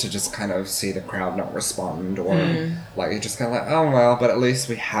monotonous to just kind of see the crowd not respond, or like you're just kind of like, oh well, but at least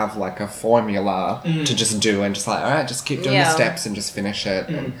we have like a formula to just do, and just like, all right, just keep doing the steps and just finish it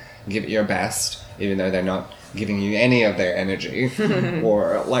and give it your best, even though they're not giving you any of their energy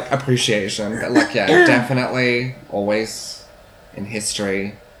or like appreciation. But like, yeah, definitely always in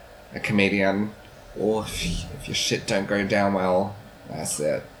history, a comedian, or if your shit don't go down well, that's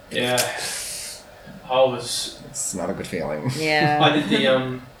it. Yeah. It's not a good feeling. Yeah.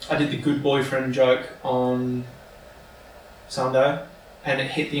 I did the good boyfriend joke on Sunday, and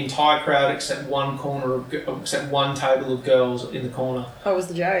it hit the entire crowd except one table of girls in the corner. What was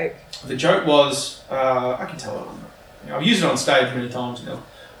the joke? The joke was, I can tell it. I've used it on stage many times now.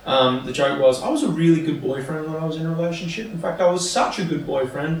 The joke was, I was a really good boyfriend when I was in a relationship. In fact, I was such a good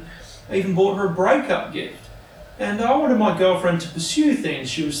boyfriend, I even bought her a breakup gift. And I wanted my girlfriend to pursue things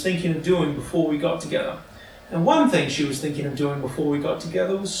she was thinking of doing before we got together. And one thing she was thinking of doing before we got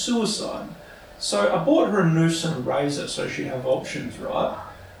together was suicide. So I bought her a noose and a razor so she'd have options, right?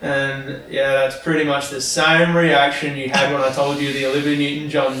 And yeah, that's pretty much the same reaction you had when I told you the Olivia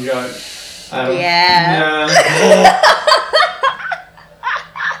Newton-John joke.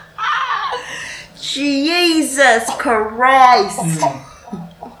 Jesus Christ!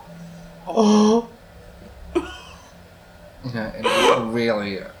 Oh. You know, it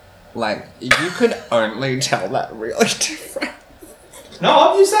really, like, you could only tell that really different. No,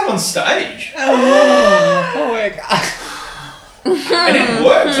 I've used that on stage. Oh my god. And it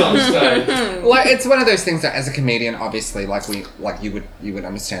works on stage. Like, it's one of those things that as a comedian, obviously, you would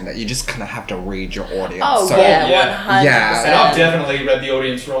understand that you just kind of have to read your audience. Oh, so, 100%. Yeah. And I've definitely read the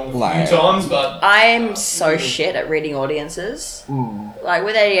audience wrong a few times, but... I'm so shit at reading audiences. Like,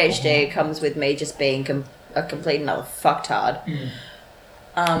 with ADHD, it comes with me just being a complete another fucktard.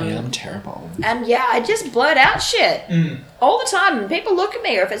 Yeah, I'm terrible. And yeah, I just blurt out shit all the time. And people look at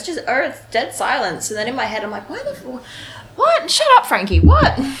me, or if it's dead silence, and then in my head I'm like, what? Shut up, Frankie.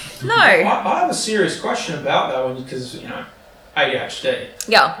 What? No. I have a serious question about that one because, you know, ADHD.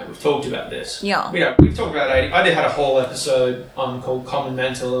 Yeah. We've talked about this. Yeah. We've talked about ADHD. I had a whole episode called Common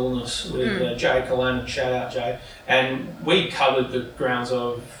Mental Illness with Jay Cullen, shout out Jay, and we covered the grounds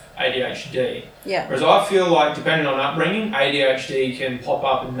of ADHD. Yeah. Whereas I feel like, depending on upbringing, ADHD can pop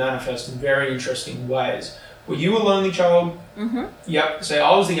up and manifest in very interesting ways. Were you a lonely child? Mm-hmm. Yep. So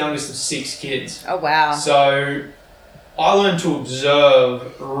I was the youngest of 6 kids. Oh, wow. So I learned to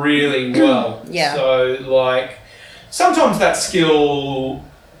observe really well. Yeah. So, like, sometimes that skill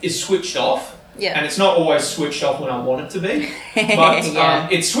is switched off. Yeah. And it's not always switched off when I want it to be. But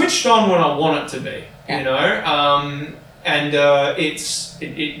it's switched on when I want it to be, you know? And that is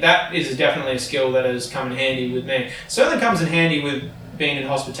definitely a skill that has come in handy with me. It certainly comes in handy with being in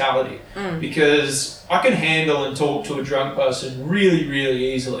hospitality because I can handle and talk to a drunk person really,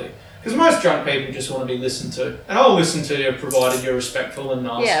 really easily. Because most drunk people just want to be listened to. And I'll listen to you provided you're respectful and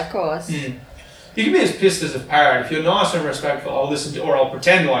nice. Yeah, of course. You can be as pissed as a parrot. If you're nice and respectful, I'll listen to, or I'll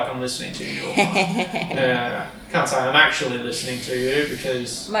pretend like I'm listening to you. Can't say I'm actually listening to you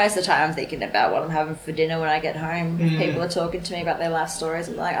because... Most of the time I'm thinking about what I'm having for dinner when I get home. People are talking to me about their life stories.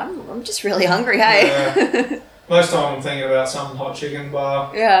 I'm like, I'm just really hungry, hey? Most of the time I'm thinking about some hot chicken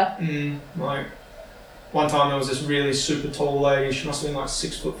bar. Yeah. Like, one time there was this really super tall lady. She must have been like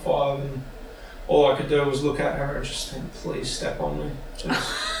 6'5", and all I could do was look at her and just think, please step on me.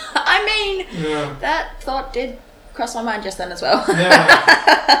 I mean, that thought did cross my mind just then as well.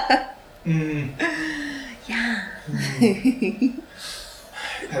 Yeah. Yeah.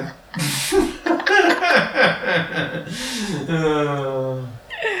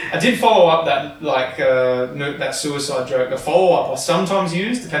 I did follow up that that suicide joke. The follow up I sometimes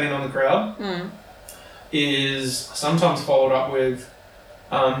use, depending on the crowd, is sometimes followed up with,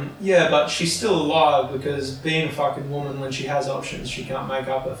 yeah, but she's still alive because being a fucking woman, when she has options, she can't make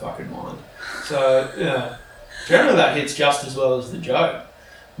up her fucking mind. So, yeah. Generally that hits just as well as the joke.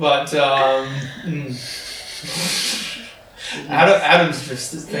 But, Adam's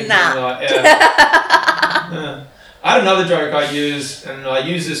just thinking like, yeah. I had another joke I use, and I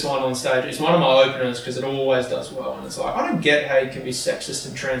use this one on stage. It's one of my openers because it always does well. And it's like, I don't get how you can be sexist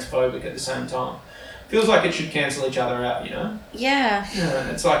and transphobic at the same time. Feels like it should cancel each other out, you know? Yeah.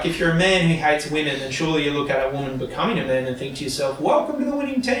 It's like if you're a man who hates women, then surely you look at a woman becoming a man and think to yourself, welcome to the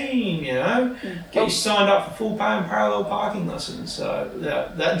winning team, you know? Get you signed up for full pay and parallel parking lessons. So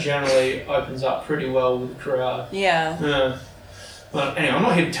that generally opens up pretty well with the crowd. Yeah. But anyway, I'm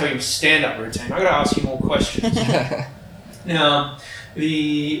not here to tell you a stand-up routine. I've got to ask you more questions. Now,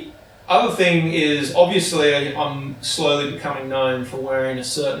 the other thing is, obviously, I'm slowly becoming known for wearing a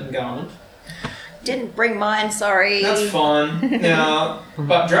certain garment. Didn't bring mine, sorry. That's fine. Now,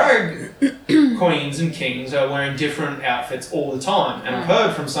 but drag queens and kings are wearing different outfits all the time. And I've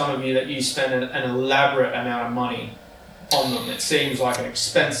heard from some of you that you spend an elaborate amount of money on them. It seems like an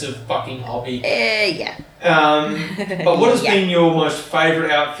expensive fucking hobby. Yeah. But what has been your most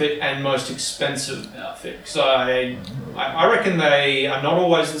favourite outfit and most expensive outfit? Because I reckon they are not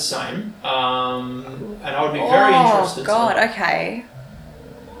always the same. And I would be very interested. Oh, God, okay.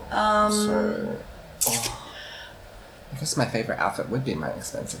 I guess my favourite outfit would be my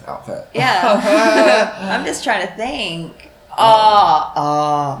expensive outfit. Yeah. I'm just trying to think. Okay,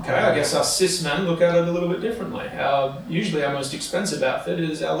 I guess us cis men look at it a little bit differently. Usually our most expensive outfit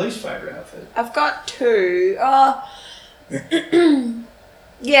is our least favourite outfit. I've got 2. I've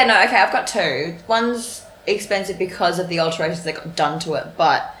got 2. One's expensive because of the alterations that got done to it,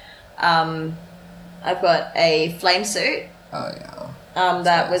 but I've got a flame suit. Oh, yeah.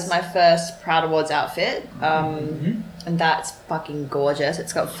 That was my first Proud Awards outfit. And that's fucking gorgeous.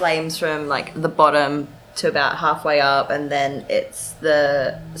 It's got flames from like the bottom to about halfway up, and then it's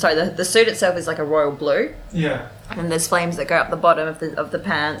the suit itself is like a royal blue. Yeah. And there's flames that go up the bottom of the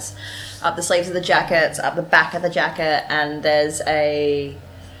pants, up the sleeves of the jackets, up the back of the jacket, and there's a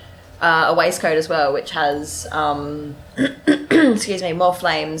waistcoat as well, which has more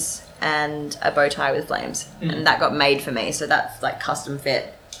flames and a bow tie with flames. And that got made for me, so that's like custom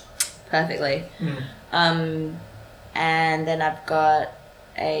fit perfectly. And then I've got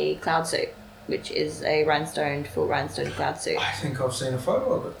a cloud suit, which is a full rhinestone cloud suit. I think I've seen a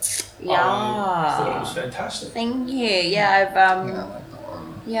photo of it. Yeah. I thought it was fantastic. Thank you. Yeah, I've I like that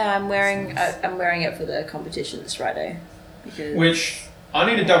one. yeah, I'm wearing it for the competition this Friday. Which I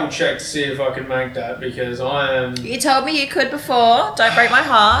need to double check to see if I can make that, because I am. You told me you could before. Don't break my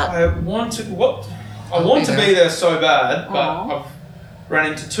heart. I want to. What? I want to be there so bad, but Aw. I've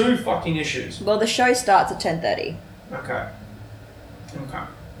ran into 2 fucking issues. Well, the show starts at 10:30. Okay.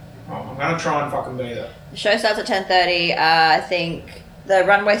 Well, I'm gonna try and fucking be there. The show starts at 10:30. I think the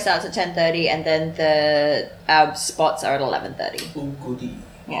runway starts at 10:30, and then the spots are at 11:30. Oh, goody.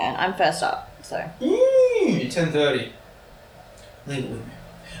 Yeah, and I'm first up, so. 10:30. Leave it with me.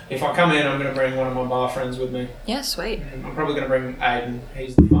 If I come in, I'm going to bring one of my bar friends with me. Yeah, sweet. I'm probably going to bring Aiden.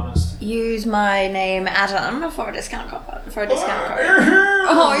 He's the funnest. Use my name Adam for a discount code. Oh,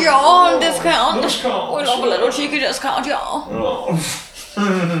 Oh, you're on discount. Discount. We love a little cheeky discount, y'all. Oh.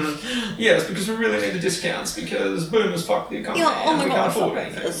 Yes, because we really need the discounts because boomers fuck the economy Yeah, oh and my we god, can't fuck afford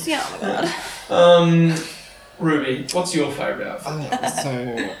anything. this. Yeah, oh my god. Ruby, what's your favourite outfit?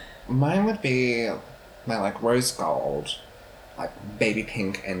 So mine would be my like rose gold, like baby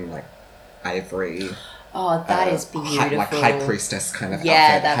pink and like ivory. Oh, that is beautiful. Like high priestess kind of Yeah,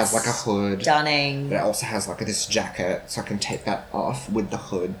 outfit. It that's has like a hood. stunning. But it also has like this jacket, so I can take that off with the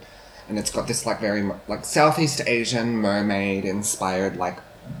hood, and it's got this like very like Southeast Asian mermaid inspired like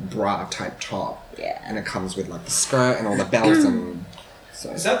bra type top. Yeah. And it comes with like the skirt and all the belts and. So.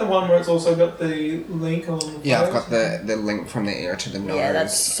 Is that the one where it's also got the link on the Yeah, I've photos? got the link from the ear to the nose. Yeah,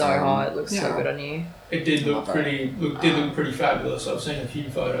 that's so hot. It looks so yeah. good on you. It did look Love it. pretty fabulous. I've seen a few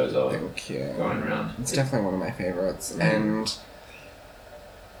photos of it Thank you. going around. It's definitely one of my favorites. And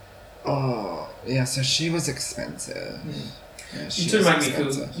oh yeah, so she was expensive. Yeah, she You two was make me feel.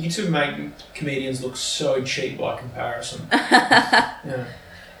 expensive. You two make comedians look so cheap by comparison. Yeah.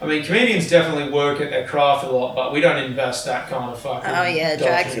 I mean, comedians definitely work at their craft a lot, but we don't invest that kind of fucking. Oh yeah,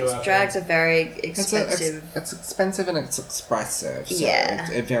 dollars into our drags thing. are very It's expensive. it's expensive and it's expressive. So Yeah.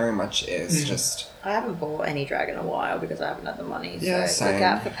 it very much is Mm. just. I haven't bought any drag in a while because I haven't had the money. So Yeah, look same.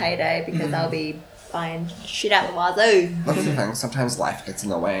 out for payday because I'll be buying shit out the wazoo. That's the thing. Sometimes life gets in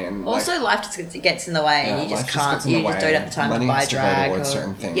the way, and Also, like, life just gets in the way, and yeah, you just life can't. gets in the You just way. don't have the time Money to buy has to go drag. towards or-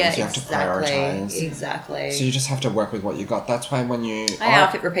 certain things. Yeah, You have to exactly. prioritize. Exactly. so you just have to work with what you got. That's why when you I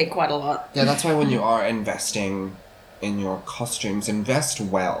outfit repeat quite a lot. yeah, that's why when you are investing in your costumes, invest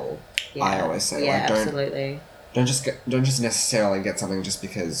well. Yeah. I always say, yeah, like, don't absolutely. don't just necessarily get something just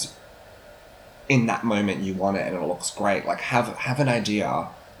because in that moment you want it and it looks great. Like have an idea.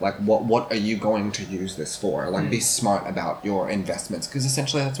 Like what are you going to use this for? Like be smart about your investments because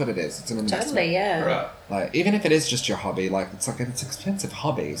essentially that's what it is. It's an investment. Totally, yeah. Right. Like even if it is just your hobby, like it's an expensive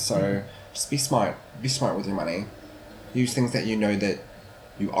hobby. So just be smart. Be smart with your money. Use things that you know that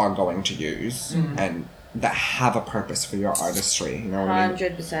you are going to use and that have a purpose for your artistry. You know what I mean?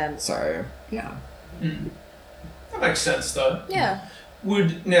 100%. So yeah. That makes sense, though. Yeah.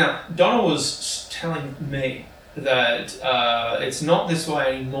 Now Donna was telling me that it's not this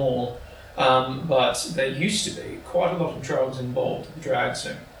way anymore, but there used to be quite a lot of drugs involved in the drag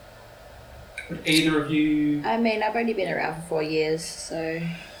scene. Would either of you? I mean, I've only been around for 4 years, so.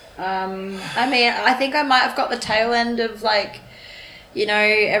 I mean, I think I might have got the tail end of like, you know,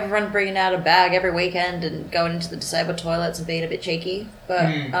 everyone bringing out a bag every weekend and going into the disabled toilets and being a bit cheeky.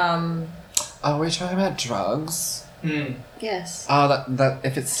 But, Are we talking about drugs? yes. Oh, that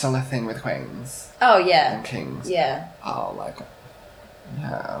if it's still a thing with queens Oh, yeah. and kings. Yeah. Oh, like,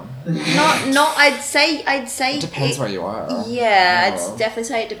 yeah. Not. I'd say. It depends where you are. Yeah, Yeah. I'd definitely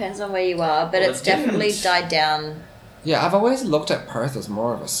say it depends on where you are, but Well, it's it definitely didn't. died down. Yeah, I've always looked at Perth as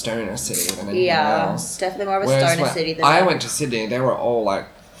more of a stoner city than anything Yeah, else. it's definitely more of a Whereas stoner when city than I went to Sydney, they were all like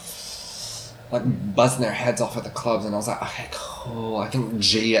buzzing their heads off at the clubs, and I was like, okay, cool. I think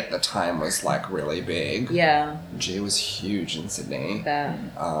G at the time was like really big. Yeah, G was huge in Sydney. that.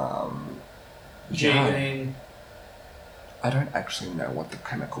 G Yeah. being I don't actually know what the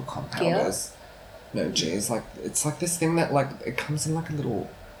chemical compound Gill? is. No, G is like it's like this thing that like it comes in like a little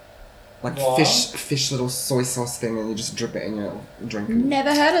like What? fish little soy sauce thing, and you just drip it in your drink. Never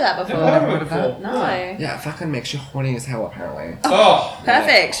heard of that Never before. heard heard of of it that? before. No. Yeah, it fucking makes you horny as hell apparently. Oh,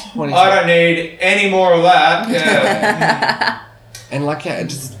 Perfect. Horny I don't need any more of that. Yeah. And like yeah, it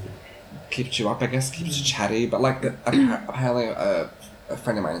just keeps you up. I guess keeps you chatty. But like apparently a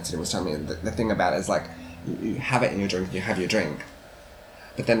friend of mine in Sydney was telling me the thing about it is like you have it in your drink, you have your drink,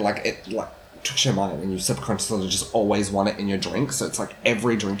 but then like it like tricks your mind and you subconsciously just always want it in your drink. So it's like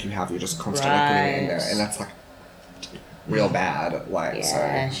every drink you have, you're just constantly putting it in there, Right. and that's like real bad. Like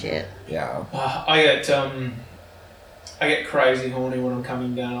Yeah, so shit. yeah. I get crazy horny when I'm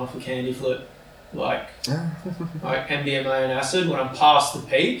coming down off a candy flip, like MDMA and acid. When I'm past the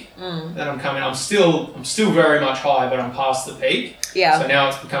peak, then I'm coming. I'm still very much high, but I'm past the peak. Yeah. So now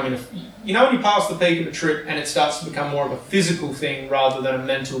it's becoming you know when you pass the peak of a trip and it starts to become more of a physical thing rather than a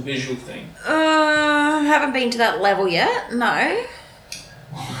mental visual thing. Haven't been to that level yet. No.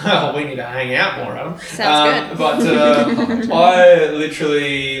 Oh, we need to hang out more, Adam. Sounds good. But I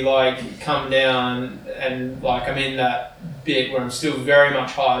literally come down and I'm in that bit where I'm still very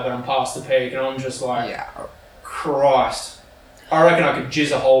much high, but I'm past the peak, and I'm just Yeah. Christ, I reckon I could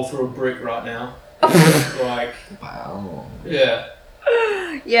jizz a hole through a brick right now. Wow. Yeah,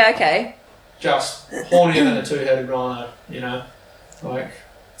 Yeah, okay. just hornier than a two-headed rhino,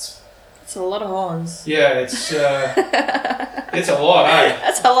 It's a lot of horns. Yeah, it's a lot, eh?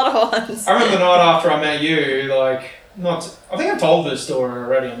 That's a lot of horns. I remember the night after I met you, I think I've told this story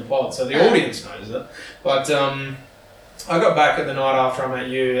already on the pod, so the audience knows it. But I got back at the night after I met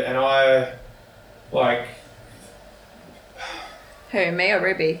you, and I, Who, me or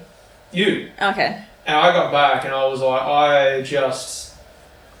Ruby? you. Okay. And I got back, and I was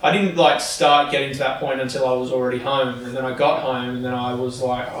I didn't start getting to that point until I was already home, and then I got home, and then I was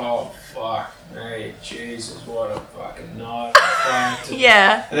like, oh fuck me, Jesus, what a fucking night.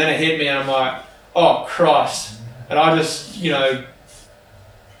 Yeah. And then it hit me, and I'm like, oh Christ. And I just,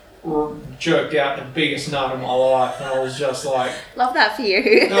 jerked out the biggest nut of my life, and I was just like, Love that for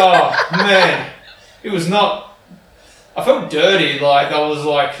you. oh man, it was not. I felt dirty, I was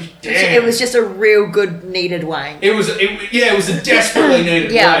like, damn. It was just a real good needed wank. It was a desperately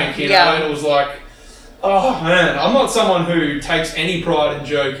needed wank, and it was like, oh man, I'm not someone who takes any pride in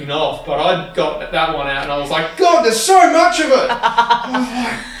jerking off, but I got that one out, and I was like, God, there's so much of it. I was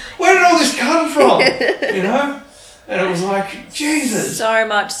like, where did all this come from? And it was like, Jesus. So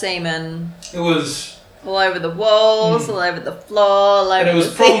much semen. It was all over the walls, all over the floor, all over and it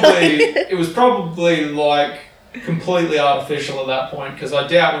was probably completely artificial at that point, because I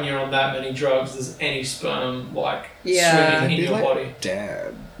doubt when you're on that many drugs there's any sperm swimming in your body.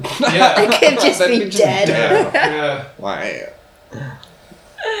 Dead. Yeah. It could just be dead. Yeah. Why?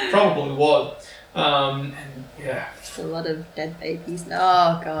 Probably was. And yeah. It's a lot of dead babies.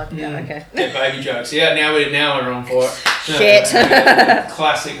 Oh god. Yeah. Okay. Dead baby jokes. Yeah. Now we're on for it. Shit.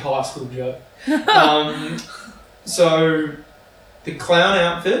 Classic high school joke. So the clown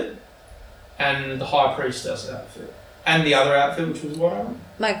outfit. And the High Priestess outfit. And the other outfit, which was what?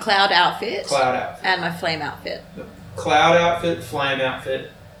 My cloud outfit. Cloud outfit. And my flame outfit. The cloud outfit, flame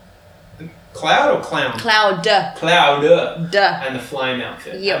outfit. Cloud or clown? Cloud. Cloud. Duh. And the flame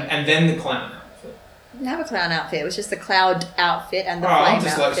outfit. Yep. And then the clown outfit. I didn't have a clown outfit. It was just the cloud outfit and the flame I'm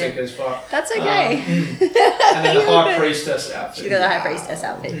outfit. dyslexic as fuck. That's okay. And then the High Priestess outfit. She got the High Priestess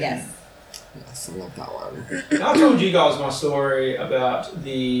outfit, yes. Yes, I love that one. I told you guys my story about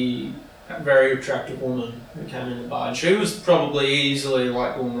the very attractive woman who came in the bar, and she was probably easily the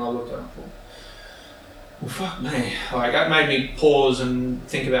woman I looked at for. Well, fuck me. That made me pause and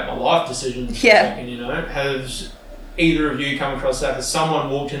think about my life decisions for a second, Has either of you come across that? Has someone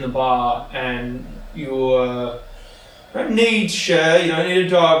walked in the bar and you don't need to share, you don't need to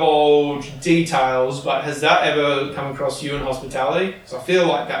divulge details, but has that ever come across you in hospitality? Because I feel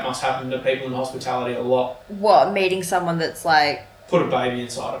like that must happen to people in hospitality a lot. What, meeting someone that's Put a baby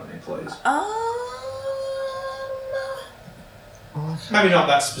inside of me, please. Maybe not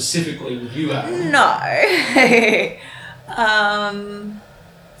that specifically with you, Adam. No.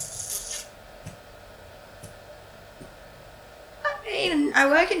 I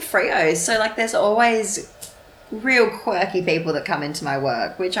work in Frios, so there's always real quirky people that come into my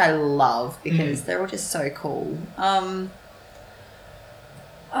work, which I love because they're all just so cool. I'm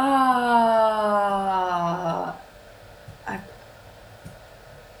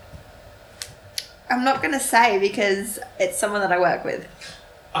not going to say because it's someone that I work with.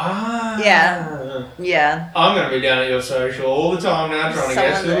 Yeah. I'm going to be down at your social all the time now trying to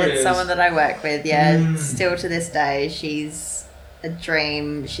guess who it is. Someone that I work with, yeah. Still to this day, she's a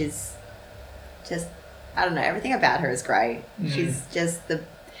dream. She's just, I don't know, everything about her is great. She's just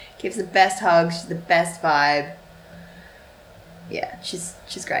gives the best hugs, she's the best vibe. Yeah, she's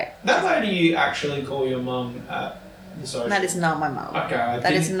great. That lady you actually call your mum at the social? That is not my mum. Okay.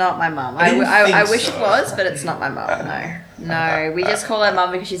 That is not my mum. I wish it was, but it's not my mum, no. No, we just call her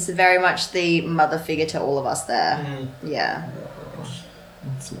mum because she's very much the mother figure to all of us there. Yeah.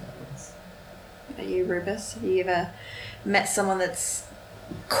 That's nice. Are you, Rubus? Have you ever met someone that's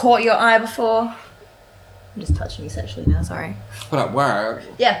caught your eye before? I'm just touching you sexually now, sorry. But at work?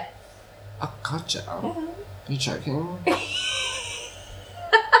 Yeah. Oh, gotcha. Are you joking?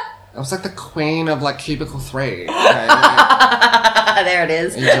 I was the queen of cubicle 3. Okay? There it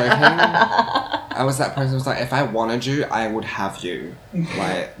is. Are you joking? I was that person who was if I wanted you, I would have you.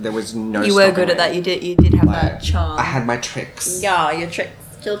 There was no. You were good at that. You did have that charm. I had my tricks. Yeah, your tricks.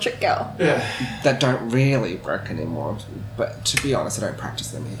 Jill Trick Girl. Yeah. that don't really work anymore. But to be honest, I don't practice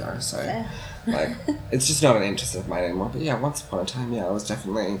them either. So, Fair. like, it's just not an interest of mine anymore. But yeah, once upon a time, I was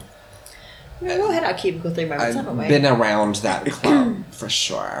definitely. We've all had our cubicle 3 moments, haven't we? I've been around that club for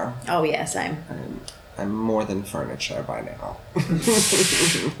sure. Oh yeah, same. I'm more than furniture by now.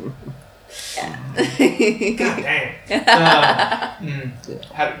 Yeah. God damn.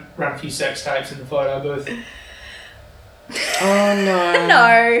 Had run a few sex tapes in the photo booth. Oh no.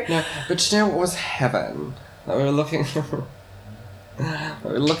 No. But you know what was heaven? Like, we were looking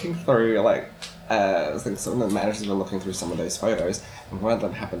through like I think some of the managers were looking through some of those photos, and one of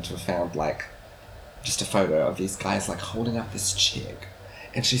them happened to have found like just a photo of these guys like holding up this chick,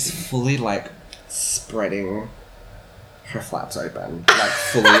 and she's fully like spreading her flaps open, like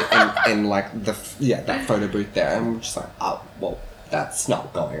fully in like that photo booth there, and we're just like, oh well, that's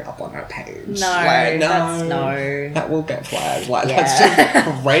not going up on our page. No, like, that's no. That will get flagged. Like Yeah. that's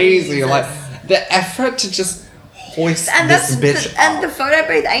just crazy. Like the effort to just hoist this bitch and up. the photo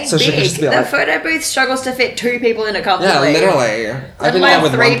booth ain't So she can big. just be The like- photo booth struggles to fit 2 people in it comfortably. Yeah, literally. Let alone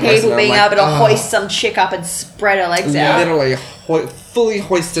 3 people being able to hoist some chick up and spread her legs out. Literally fully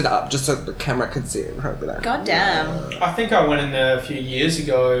hoisted up just so the camera could see it. Her, like, God damn. I think I went in there a few years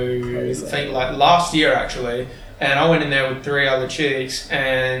ago, Crazy. I think like last year actually, and I went in there with 3 other chicks,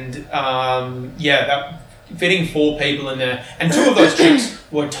 and that fitting 4 people in there, and 2 of those chicks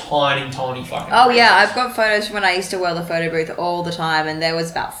were tiny fucking. Oh yeah, I've got photos from when I used to wear the photo booth all the time, and there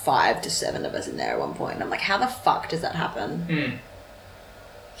was about 5 to 7 of us in there at one point. And I'm like, how the fuck does that happen?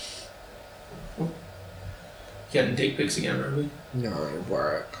 Getting dick pics again, Ruby. No,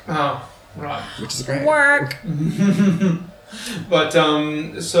 work. Oh, right. Which is great. Work. But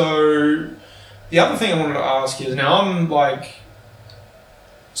so the other thing I wanted to ask you is, now I'm like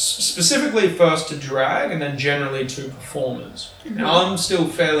specifically first to drag and then generally to performers. Now I'm still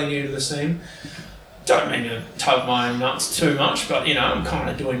fairly new to the scene. Don't mean to tug my own nuts too much, but I'm kind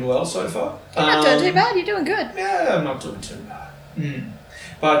of doing well so far. You're not doing too bad, you're doing good. Yeah, I'm not doing too bad.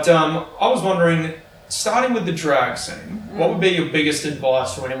 But I was wondering, starting with the drag scene, what would be your biggest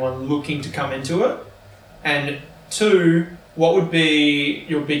advice to anyone looking to come into it? And 2, what would be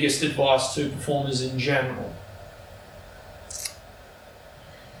your biggest advice to performers in general?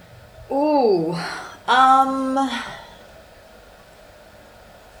 Ooh.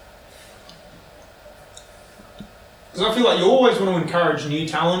 Because I feel like you always want to encourage new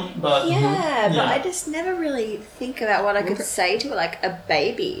talent, but Yeah, but I just never really think about what I could say to like a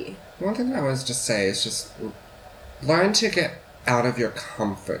baby. One thing I always just say is just learn to get out of your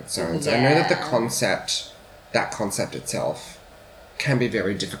comfort zones. I know that Yeah. that concept itself can be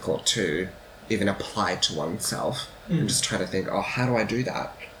very difficult to even apply to oneself. And just try to think, oh, how do I do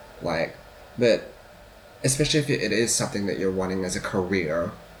that? Like, but especially if it is something that you're wanting as a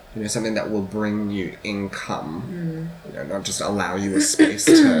career, something that will bring you income, not just allow you a space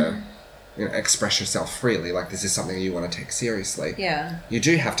to express yourself freely, like this is something you want to take seriously. Yeah. You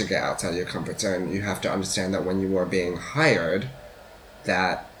do have to get outside your comfort zone. You have to understand that when you are being hired,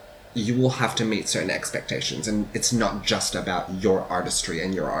 that you will have to meet certain expectations, and it's not just about your artistry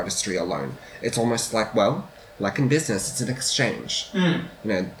and your artistry alone. It's almost like, like in business, it's an exchange.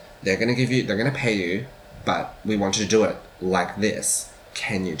 They're going to pay you, but we want you to do it like this.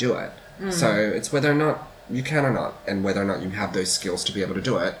 Can you do it? So it's whether or not you can or not, and whether or not you have those skills to be able to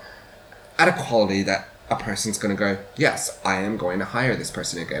do it at a quality that a person's going to go, yes, I am going to hire this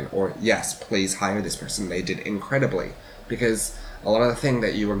person again, or yes, please hire this person. They did incredibly. Because a lot of the thing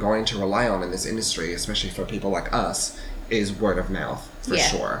that you are going to rely on in this industry, especially for people like us, is word of mouth, for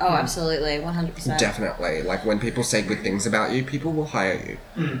sure. Oh, absolutely. 100%. Definitely. Like, when people say good things about you, people will hire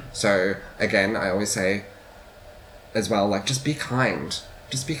you. So, again, I always say, as well, like, just be kind.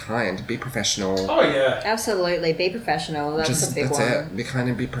 Just be kind. Be professional. Oh, yeah. Absolutely. Be professional. That's a big that's one. it. Be kind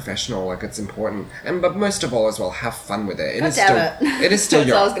and be professional. Like, it's important. But most of all, as well, have fun with it. God damn it. It is still That's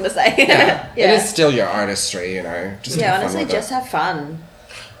your... what I was going to say. Yeah. It is still your artistry, Just Yeah, have fun honestly, with just it. have fun.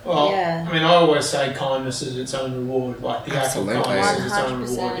 Well, Yeah. I mean, I always say kindness is its own reward. Like, the act of Absolutely. kindness is its own 100%,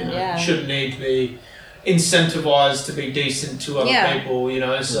 reward, yeah. You shouldn't need to be incentivized to be decent to other people,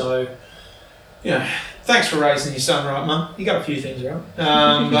 so... Thanks for raising your son right, Mum. You got a few things right.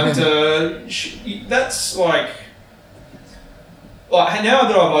 But that's like now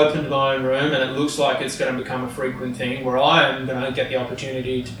that I've opened my own room and it looks like it's going to become a frequent thing where I am going to get the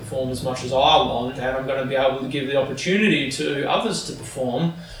opportunity to perform as much as I want, and I'm going to be able to give the opportunity to others to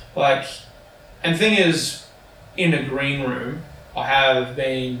perform. And thing is, in a green room, I've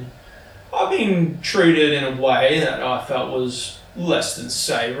been treated in a way that I felt was less than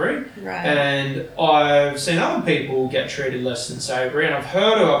savoury. Right. And I've seen other people get treated less than savoury, and I've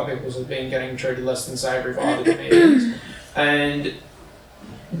heard of other people who've been getting treated less than savoury by other comedians. And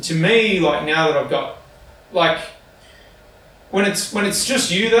to me, like, now that I've got, like, when it's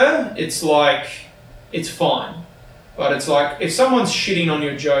just you there, it's like, it's fine. But it's like, if someone's shitting on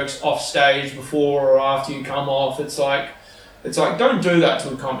your jokes off stage before or after you come off, it's like, don't do that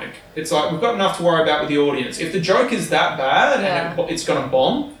to a comic. It's like, we've got enough to worry about with the audience. If the joke is that bad and it's going to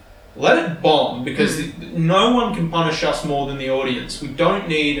bomb, let it bomb, because no one can punish us more than the audience. We don't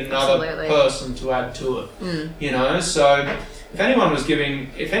need another person to add to it. You know, so if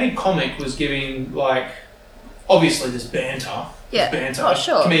any comic was giving, like, obviously there's banter. Yeah. There's banter. Oh,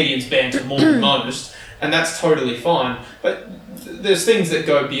 sure. Comedians banter more than most, and that's totally fine. But there's things that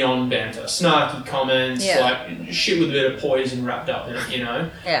go beyond banter. Snarky comments, like shit with a bit of poison wrapped up in it, you know?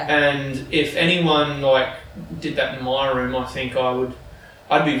 Yeah. And if anyone, like, did that in my room, I think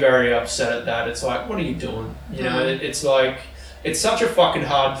I'd be very upset at that. It's like, what are you doing? You know, it's like, it's such a fucking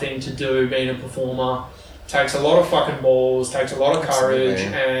hard thing to do, being a performer. Takes a lot of fucking balls, takes a lot of courage,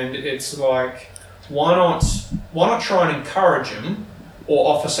 and it's like, why not try and encourage them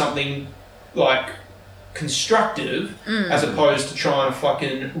or offer something, like, constructive as opposed to trying to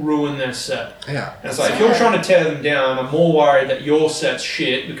fucking ruin their set. Yeah. And it's like, if you're trying to tear them down, I'm more worried that your set's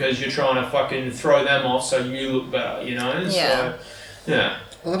shit because you're trying to fucking throw them off so you look better, you know? Yeah. So, yeah.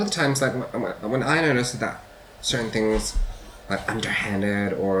 A lot of the times, like, when I notice that certain things, like,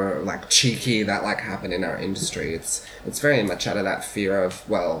 underhanded or, like, cheeky that, like, happen in our industry, it's very much out of that fear of,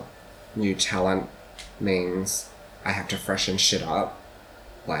 well, new talent means I have to freshen shit up.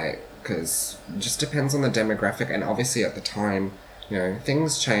 Like, because it just depends on the demographic, and obviously at the time, you know,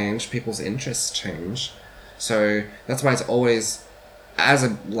 things change, people's interests change. So that's why it's always,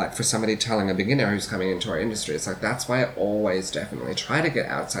 for somebody telling a beginner who's coming into our industry, it's like, that's why I always definitely try to get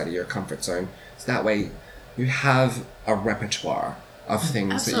outside of your comfort zone. So that way you have a repertoire of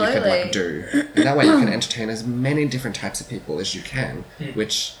things that you could, like, do. And that way you can entertain as many different types of people as you can,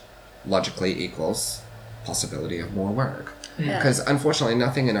 which logically equals possibility of more work. Because unfortunately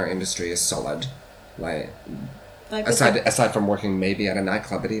nothing in our industry is solid. Like aside from working maybe at a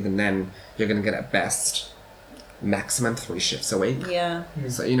nightclub, but even then you're going to get at best maximum 3 shifts a week. Yeah.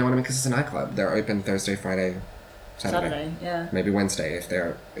 So you know what I mean? Because it's a nightclub. They're open Thursday, Friday, Saturday. Yeah. Maybe Wednesday if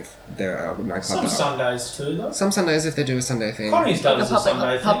they're a nightclub. Some Sundays too, though. Some Sundays if they do a Sunday thing. Connie's done as a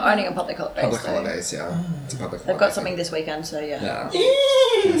Sunday thing. Only on public holidays. Public holidays, yeah. It's a public holiday. They've got something this weekend, so yeah.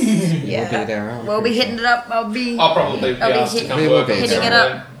 We'll be there. We'll be hitting it up. I'll probably be asked to come work. Hitting it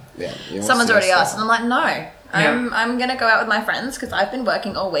up. Yeah. Someone's already asked, and I'm like, no. I'm going to go out with my friends because I've been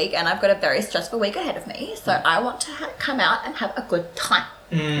working all week and I've got a very stressful week ahead of me. So I want to come out and have a good time.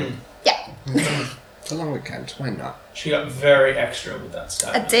 Yeah. It's a long weekend. Why not? She got very extra with that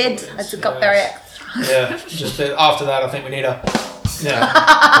statement. I did. I just got very extra. Yeah. Just after that, I think we need a... Yeah.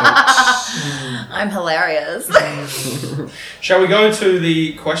 I'm hilarious. Shall we go to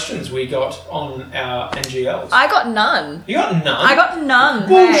the questions we got on our NGLs? I got none. You got none? I got none.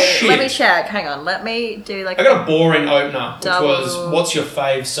 Bullshit. Hey, let me check. Hang on. Let me do like... I got a boring opener, which was, what's your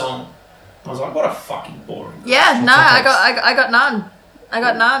fave song? I was like, what a fucking boring question. Yeah, no, I got none. I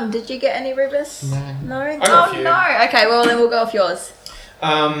got none. Did you get any, Rubus? No. I got a few. No. Okay, well then we'll go off yours.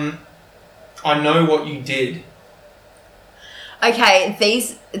 I know what you did. Okay,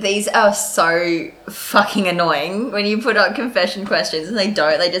 these are so fucking annoying when you put out confession questions and they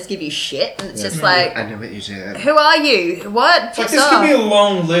just give you shit, and it's just like, I know what you did. who are you? What? Like, this could be a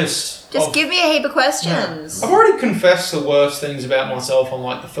long list. Just give me a heap of questions. Yeah. I've already confessed the worst things about myself on,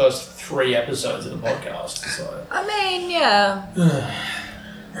 like, the first 3 episodes of the podcast. So I mean, yeah.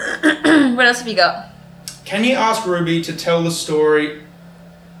 What else have you got? Can you ask Ruby to tell the story?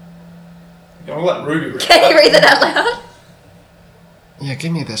 I'll let Ruby read Can you read that out loud? Yeah,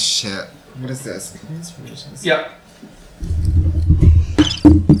 give me this shit. What is this? Yep.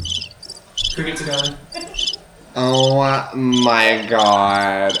 Crickets are going. Oh my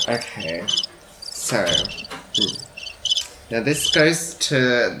god. Okay. So, now this goes to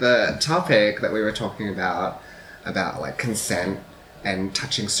the topic that we were talking about like consent and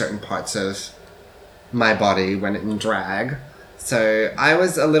touching certain parts of my body when in drag. So I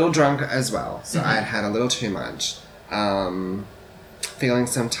was a little drunk as well. So I had a little too much. Feeling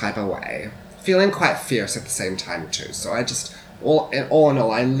some type of way. Feeling quite fierce at the same time too. So I just, all in all,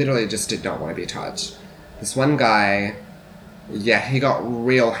 I literally just did not want to be touched. This one guy, yeah, he got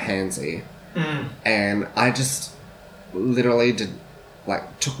real handsy. And I just literally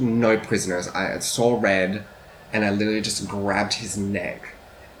took no prisoners. I saw red and I literally just grabbed his neck.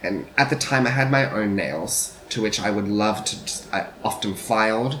 And at the time I had my own nails to which I would love to. I often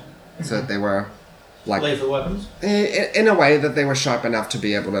filed, so that they were like lethal weapons. In a way that they were sharp enough to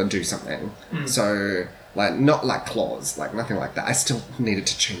be able to do something. So. Like, not like claws, like nothing like that. I still needed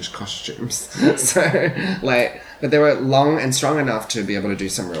to change costumes. So, like, but they were long and strong enough to be able to do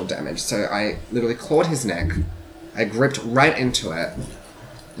some real damage. So I literally clawed his neck. I gripped right into it.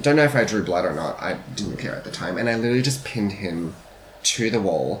 I don't know if I drew blood or not. I didn't care at the time. And I literally just pinned him to the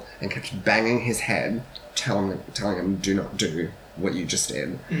wall and kept banging his head, telling him, do not do what you just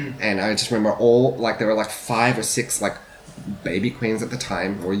did. And I just remember there were like 5 or 6, like, baby queens at the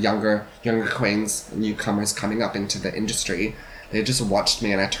time, or younger queens, newcomers coming up into the industry. They just watched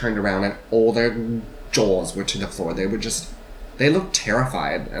me, and I turned around and all their jaws were to the floor. They looked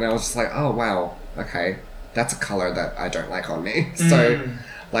terrified, and I was just like, oh wow, okay, that's a color that I don't like on me. So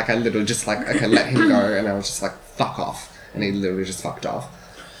like I literally just like, okay, let him go, and I was just like, fuck off, and he literally just fucked off.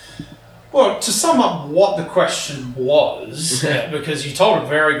 Well, to sum up what the question was, because you told a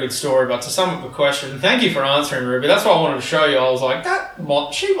very good story, but to sum up the question, thank you for answering, Ruby. That's what I wanted to show you. I was like,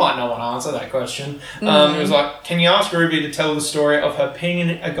 she might not want to answer that question. It was like, can you ask Ruby to tell the story of her pinning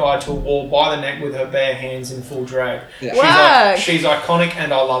a guy to a wall by the neck with her bare hands in full drag? Yeah. She's iconic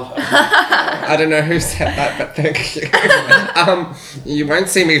and I love her. I don't know who said that, but thank you. You won't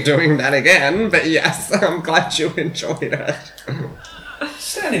see me doing that again, but yes, I'm glad you enjoyed it.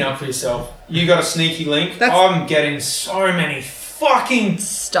 Standing up for yourself. You got a sneaky link. I'm getting so many fucking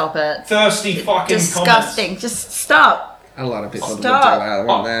Stop it. thirsty fucking Disgusting. comments. Just stop. A lot of people would do Stop. that,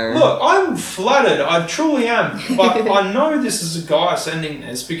 wouldn't they? Look, I'm flattered. I truly am. But I know this is a guy sending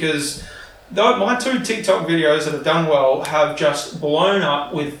this because my 2 TikTok videos that have done well have just blown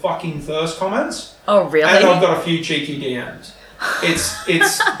up with fucking thirst comments. Oh, really? And I've got a few cheeky DMs.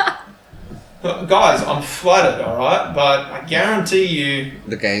 It's Look, guys, I'm flattered, alright? But I guarantee you...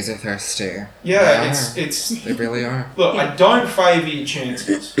 The gays are thirsty. Yeah, it's... They really are. Look, I don't favour your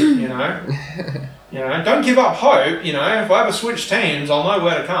chances, you know? Don't give up hope, you know? If I ever switch teams, I'll know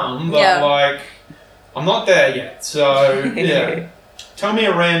where to come. But, like, I'm not there yet. So, yeah. Tell me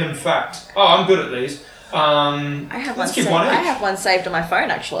a random fact. Oh, I'm good at these. Let's give one each. I have one saved on my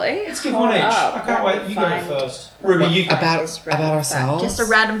phone, actually. Let's give one each. I can't wait. You go first. Ruby, you go. About ourselves? Just a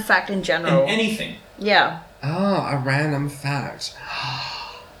random fact in general. Anything. Yeah. Oh, a random fact.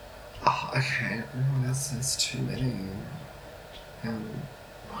 Oh, okay. That's too many.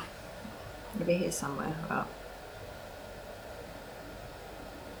 Maybe here somewhere. Oh.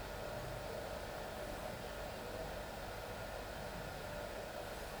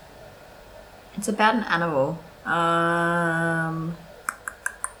 It's about an animal.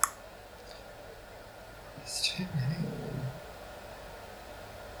 It's too many.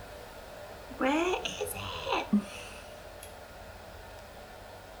 Where is it?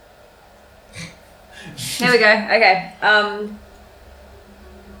 Here we go. Okay.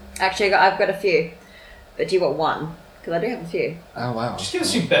 Actually, I've got a few. But do you want one? Because I do have a few. Oh, wow. Just give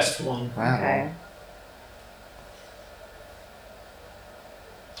us your best one. Wow. Okay.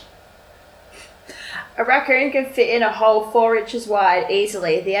 A raccoon can fit in a hole 4 inches wide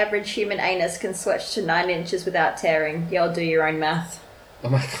easily. The average human anus can stretch to 9 inches without tearing. Y'all do your own math. Oh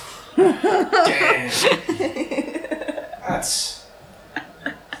my god. Damn. That's...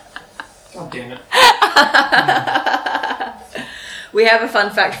 God damn it. We have a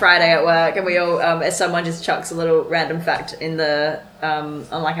fun fact Friday at work, and we all, as someone just chucks a little random fact in the, on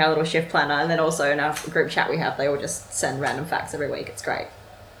like our little shift planner, and then also in our group chat we have, they all just send random facts every week. It's great.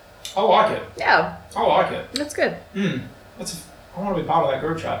 I like it. Yeah. I like it. That's good. I want to be part of that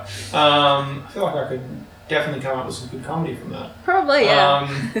group chat. I feel like I could definitely come up with some good comedy from that. Probably, yeah.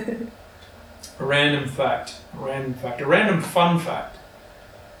 A random fact. A random fun fact.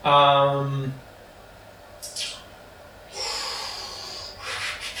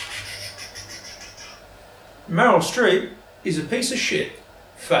 Meryl Streep is a piece of shit.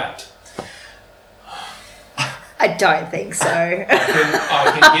 Fact. I don't think so. I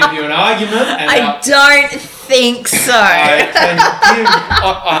can give you an argument. And I don't think so. I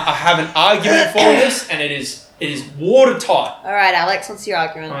have an argument for this, and it is watertight. All right, Alex, what's your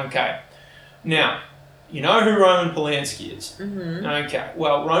argument? Okay. Now, you know who Roman Polanski is? Mm-hmm. Okay.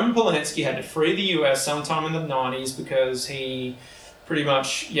 Well, Roman Polanski had to flee the US sometime in the 90s because he pretty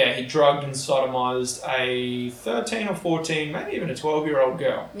much, he drugged and sodomized a 13 or 14, maybe even a 12-year-old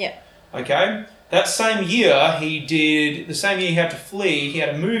girl. Yeah. Okay? That same year, he had to flee, he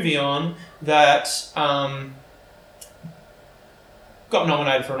had a movie on that got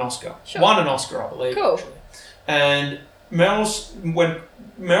nominated for an Oscar. Sure. Won an Oscar, I believe. Cool. Actually. And when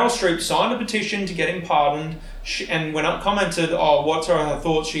Meryl Streep signed a petition to get him pardoned, and when I commented, what's her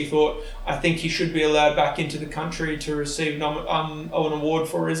thoughts? She thought, I think he should be allowed back into the country to receive an award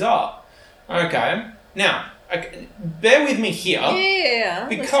for his art. Okay, now, bear with me here. Yeah,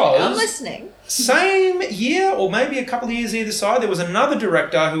 because I'm listening. Same year, or maybe a couple of years either side, there was another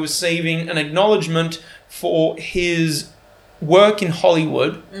director who was receiving an acknowledgement for his work in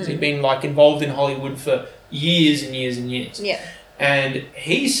Hollywood. He'd been involved in Hollywood for years and years and years. Yeah. And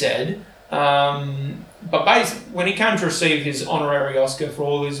he said, but basically, when he came to receive his honorary Oscar for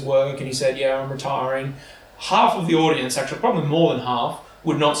all his work, and he said, yeah, I'm retiring, half of the audience, actually probably more than half,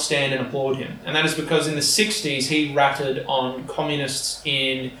 would not stand and applaud him. And that is because in the 60s, he ratted on communists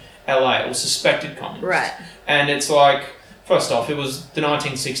in LA, or suspected communists. Right. And it's like, first off, it was the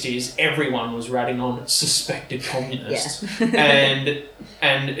 1960s, everyone was ratting on suspected communists. Yeah.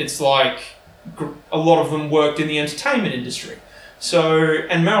 and it's like, a lot of them worked in the entertainment industry. So,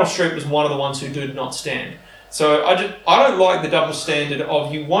 and Meryl Streep was one of the ones who did not stand. So I don't like the double standard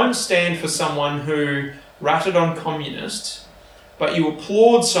of you won't stand for someone who ratted on communists, but you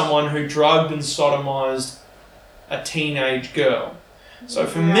applaud someone who drugged and sodomized a teenage girl. So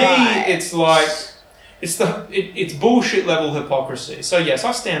for me, it's like, it's bullshit level hypocrisy. So yes,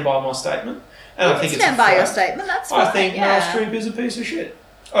 I stand by my statement. And I think stand by your statement, that's fine. I think Meryl Streep is a piece of shit.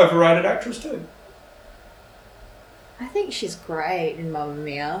 Overrated actress too. I think she's great in Mamma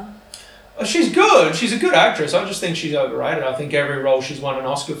Mia. She's good. She's a good actress. I just think she's overrated. I think every role she's won an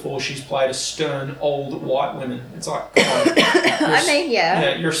Oscar for, she's played a stern old white woman. It's like, come on.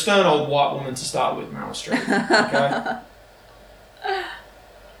 Yeah, you're a stern old white woman to start with, Meryl Streep. Okay.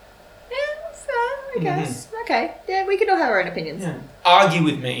 I guess. Mm-hmm. Okay. Yeah, we can all have our own opinions. Yeah. Argue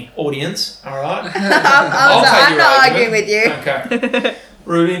with me, audience. All right. I'm not arguing with you. Okay.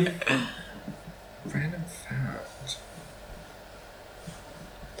 Ruby. Random fact.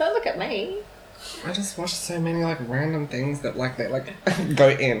 Don't look at me. I just watched so many random things that they go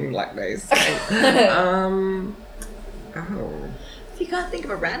in this. Oh. If you can't think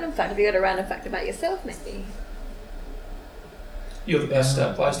of a random fact, have you got a random fact about yourself, maybe? You're the best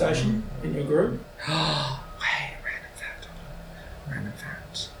at PlayStation in your group. Wait, random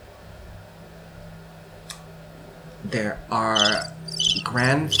fact. There are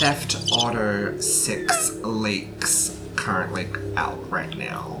Grand Theft Auto 6 leaks currently out right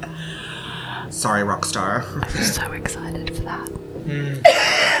now. Sorry, Rockstar. I'm so excited for that.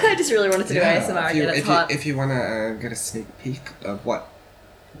 I just really wanted to do ASMR again. It's hot. If you want to get a sneak peek of what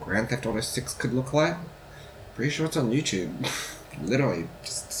Grand Theft Auto 6 could look like, pretty sure it's on YouTube. Literally,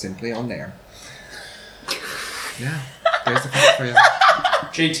 just simply on there. Yeah, there's the fact for you.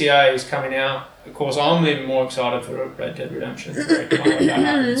 GTA is coming out. Of course, I'm even more excited for Red Dead Redemption 3.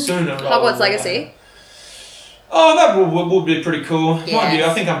 Sooner Hogwarts Legacy. Oh, that would be pretty cool. Yes. Mind you,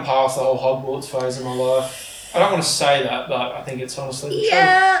 I think I'm past the whole Hogwarts phase of my life. I don't want to say that, but I think it's honestly the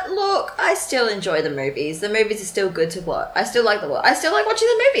truth. Look, I still enjoy the movies. The movies are still good to watch. I still like watching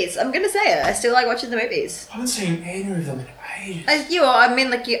the movies. I'm going to say it. I still like watching the movies. I haven't seen any of them in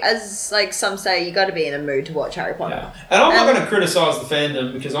ages. As some say, you got to be in a mood to watch Harry Potter. Yeah. And I'm not going to criticise the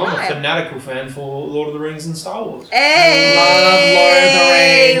fandom because I'm a fanatical fan for Lord of the Rings and Star Wars. Hey! Love Lord of the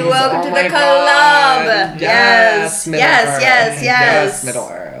Rings. Welcome to the God. collab. Yes. Yes, Middle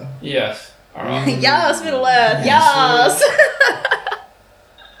Earth. Yes. All right. Yes, Middle Earth. Yes.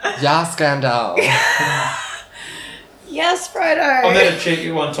 Yes, Gandalf. Yes, Frodo. I met a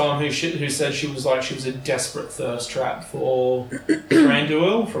chick one time who said she was a desperate thirst trap for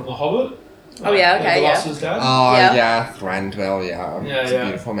Thranduil from The Hobbit. Oh yeah, okay, Legolas's dad. Oh yeah, Thranduil, yeah. He's a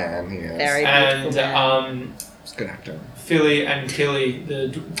beautiful man, he is. Very beautiful man. He's a good actor. Philly and Killy,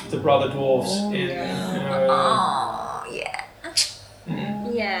 the brother dwarfs. Oh, yeah.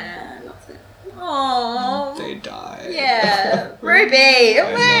 Yeah. Oh, they died. Yeah, Ruby.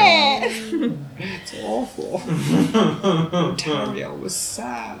 It's awful. Tariel was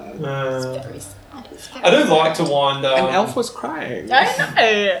sad. It's very sad. I do like to wind up. An elf was crying. I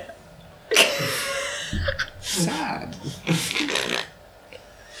know. Sad.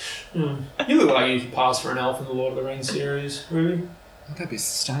 You look like you passed for an elf in the Lord of the Rings series, Ruby. Oh, that'd be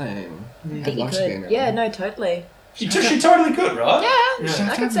stunning. I think you could. Yeah, no, totally. She totally could, right?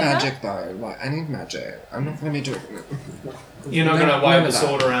 Yeah. I could say magic though. I need magic. I'm not going to be doing. You're not going to wave the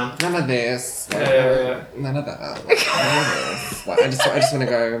sword around. None of this. None of that. None of this. I just want to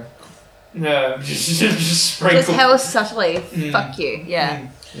go. No, just sprinkle. Just hell subtly. Fuck you. Yeah.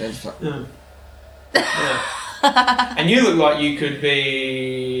 Yeah. And you look like you could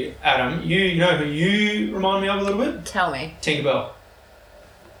be Adam. You know who you remind me of a little bit? Tell me. Tinkerbell.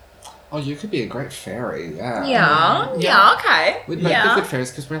 Oh, you could be a great fairy, yeah. Yeah, okay. We'd make the good fairies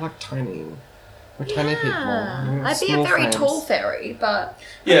because we're like tiny. We're tiny people. We're I'd be a small very frames. tall fairy, but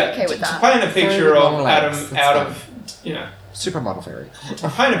Yeah, I'm okay with to that. paint a picture Very long of legs, Adam that's out fine. of, you know, Supermodel fairy. to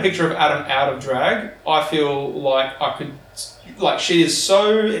paint a picture of Adam out of drag, I feel like I could, like she is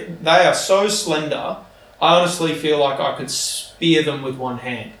so, they are so slender, I honestly feel like I could spear them with one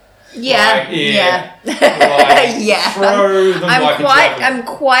hand. Yeah, Like, yeah. yeah. Like, Yeah. throw them like a javelin. I'm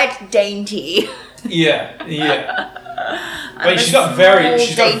quite dainty. Yeah. I mean, I'm a she's got small,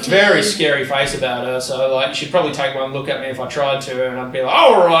 a very scary face about her. So like, she'd probably take one look at me if I tried to, and I'd be like,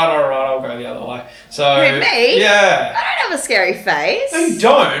 all right, I'll go the other way. So Who, me? yeah. I don't have a scary face. No, you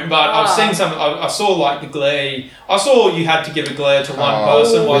don't, but I've Oh. seen some. I saw like the glare. I saw you had to give a glare to one Oh,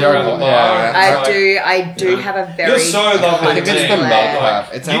 person while you're at the bar. yeah. I do you know, have a very. You're so lovely. I think to it's me, the but, makeup.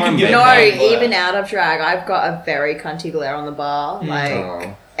 like, It's you our can get makeup. No, a glare. even out of drag, I've got a very cunty glare on the bar. Like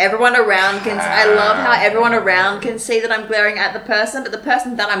Oh. everyone around can. I love how everyone around can see that I'm glaring at the person, but the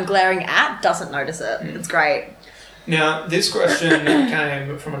person that I'm glaring at doesn't notice it. It's great. Now, this question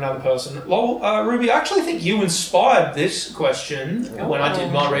came from another person. Lol, Ruby, I actually think you inspired this question when I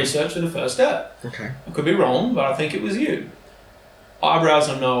did my research for the first step. Okay. I could be wrong, but I think it was you. Eyebrows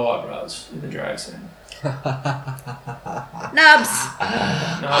or no eyebrows in the drag scene? Nubs,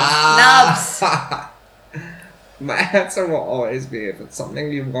 No. nubs. My answer will always be if it's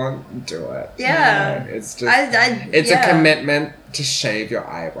something you want, do it. Yeah. It's just it's yeah. a commitment to shave your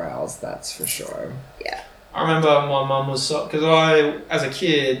eyebrows, that's for sure. I remember my mum was so... Because I, as a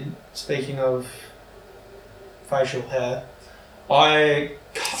kid, speaking of facial hair,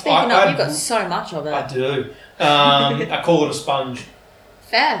 Speaking of, you've got so much of I it. do. I call it a sponge.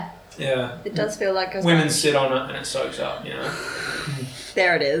 Fair. Yeah. It does feel like a Women sit on it and it soaks up, you know.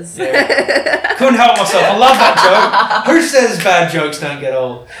 There it is. Yeah. Couldn't help myself. I love that joke. Who says bad jokes don't get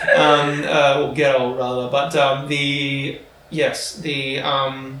old? Or get old rather. But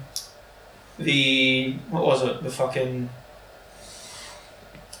what was it? The fucking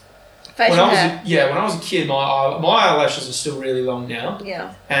Facial hair. when I was a kid, my eyelashes are still really long now.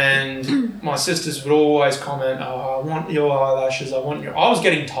 Yeah. And my sisters would always comment, "Oh, I want your eyelashes. I want your." I was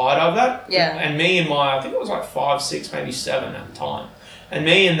getting tired of that. Yeah. And me and I think it was like 5, 6, maybe 7 at the time. And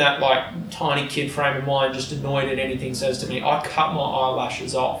me in that like tiny kid frame of mind, just annoyed at anything says to me, I cut my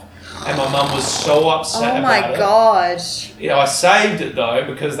eyelashes off. And my mum was so upset Oh about my it. god. Yeah, I saved it though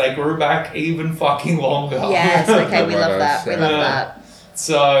because they grew back even fucking longer. Yes, okay, we love that. We Yeah. love that.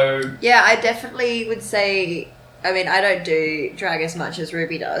 So Yeah, I definitely would say, I mean, I don't do drag as much as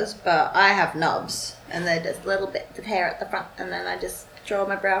Ruby does, but I have nubs, and they're just little bits of hair at the front, and then I just draw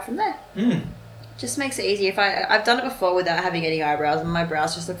my brow from there. Just makes it easy. I've done it before without having any eyebrows, and my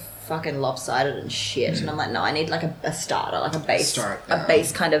brows just look fucking lopsided and shit, and I'm like, no, I need like a starter, like a base, a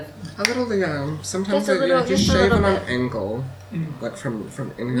base kind of. A little, sometimes Just a little- if you just a shave little on an bit. angle, like from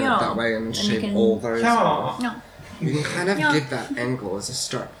in here Yeah. that way, and And you shave can- all those. yeah. No. You can kind of Yeah. give that angle as a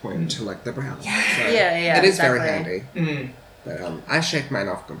start point to like the brows. So Yeah, It is very exactly. handy. But I shave mine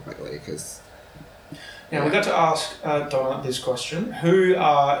off completely because Now we got to ask Donna this question: who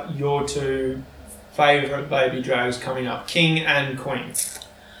are your two favourite baby drags coming up, King and Queen?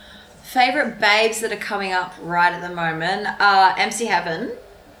 Favorite babes that are coming up right at the moment, MC Heaven.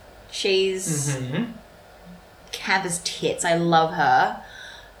 She's Canva's tits. I love her.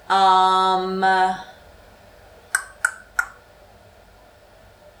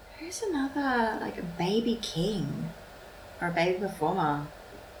 Who's another like a baby king or a baby performer?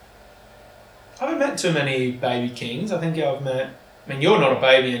 I haven't met too many baby kings. I think I've met. I mean, you're not a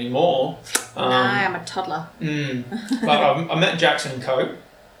baby anymore. No, I'm a toddler. But I met Jackson Cope.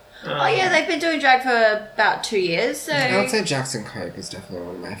 Oh yeah, they've been doing drag for about 2 years. So I would say Jackson Coke is definitely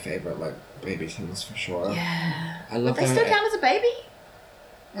one of my favorite like baby kings for sure. yeah, I love they that. still count as a baby.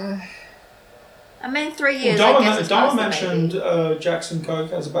 I mean, 3 years. Donna, I guess it's Donna past the baby. mentioned Jackson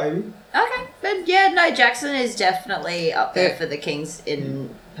Coke as a baby. Okay, but yeah, no, Jackson is definitely up there Yeah. for the Kings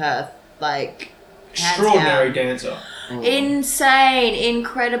in Perth. Like, hands Extraordinary down. dancer. Insane,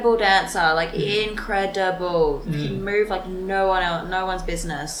 incredible dancer, like incredible. He can move like no one else, no one's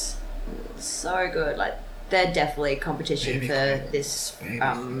business. So good. Like they're definitely competition Baby for queens. this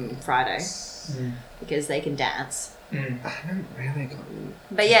Baby Friday because they can dance. I haven't really gotten.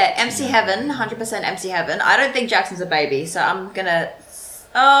 But yeah, MC Heaven, 100% MC Heaven. I don't think Jackson's a baby, so I'm gonna.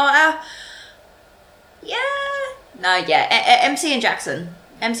 Yeah. No, yeah. MC and Jackson.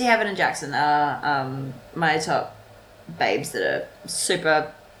 MC Heaven and Jackson are my top babes that are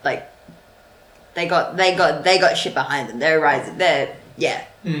super like. They got shit behind them. They're rising. They're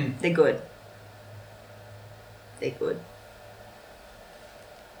They're good. They're good.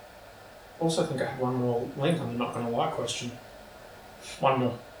 also think I had one more link on the not going to lie question. One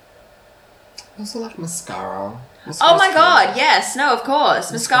more. I also like mascara. Oh my god, yes, no, of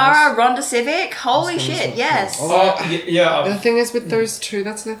course. Mascara, Ronda Civic, holy shit, yes. Yeah. The thing is with those two,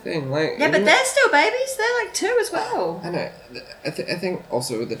 that's the thing. Like, Yeah, but they're still babies. They're like 2 as well. I know. I think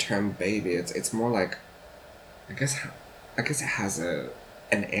also with the term baby, it's more like, I guess it has an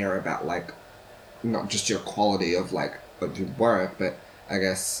air about like, not just your quality of like of your work, but I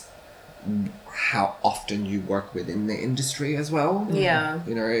guess how often you work within the industry as well. Yeah.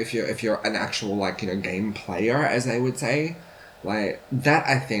 You know, if you're an actual like, you know, game player, as they would say, like that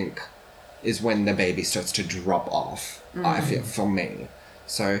I think is when the baby starts to drop off. I feel, for me.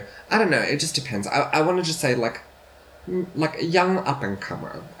 So I don't know. It just depends. I want to just say like a young up and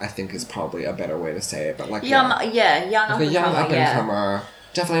comer. I think is probably a better way to say it. But like young like up a and young comer, up and comer.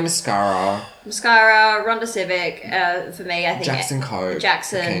 Definitely mascara. Mascara, Ronda Civic, for me, I think. Jackson Cope.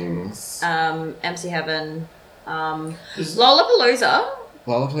 Jackson. Kings. MC Heaven. Lollapalooza.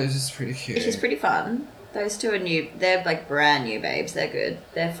 Lollapalooza is pretty cute. Which is pretty fun. Those 2 are new. They're like brand new babes. They're good.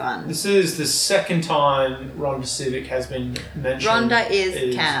 They're fun. This is the second time Ronda Civic has been mentioned. Ronda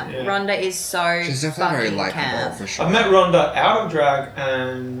is camp. Yeah. Ronda is so She's definitely very likable, camp. for sure. I met Ronda out of drag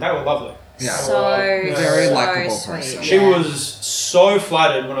and they were lovely. Yeah. Very likable sweet. person. She was so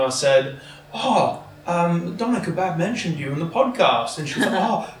flattered when I said, Donna Kebab mentioned you in the podcast. And she was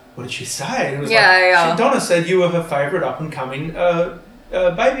like, what did she say? And it was Donna said you were her favourite up and coming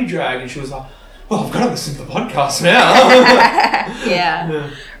baby drag. And she was like, well, I've got to listen to the podcast now. yeah.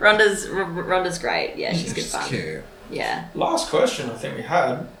 Ronda's great. Yeah, she's good fun. Cute. Yeah. Last question I think we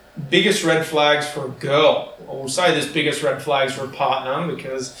had. Biggest red flags for a girl. I will say this, biggest red flags for a partner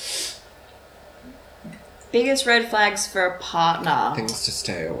because... Biggest red flags for a partner. Things to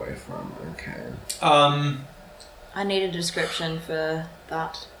stay away from. Okay. I need a description for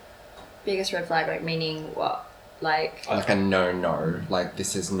that. Biggest red flag, like meaning what? Like a no. Like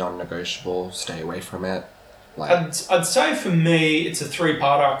this is non-negotiable. Stay away from it. Like I'd say for me it's a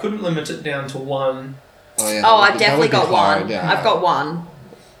 3-parter. I couldn't limit it down to one. Oh yeah. I've definitely got hard, one. Yeah. I've got one.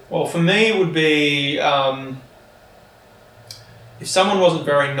 Well, for me it would be if someone wasn't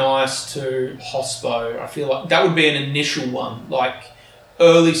very nice to hospo. I feel like that would be an initial one. Like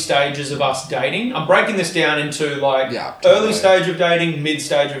early stages of us dating. I'm breaking this down into like early stage of dating, mid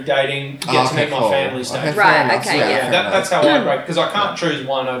stage of dating, get to meet my family stage. Right, okay, that's how I break, because I can't choose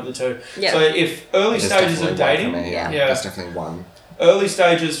one over the 2. Yeah. So if early stages of dating, that's definitely one. Early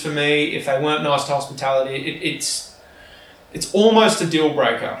stages for me, if they weren't nice to hospitality, it's almost a deal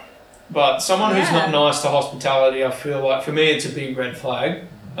breaker. But someone who's not nice to hospitality, I feel like for me it's a big red flag.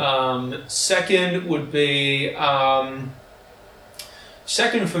 Second would be...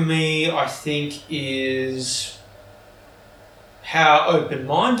 Second for me, I think, is how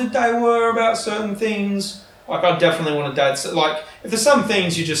open-minded they were about certain things. Like, I definitely want to date... Like, if there's some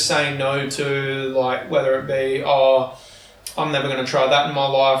things you just say no to, like, whether it be, I'm never going to try that in my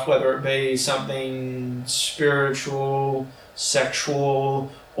life, whether it be something spiritual, sexual,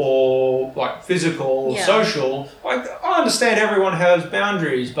 or, like, physical or social. Like, I understand everyone has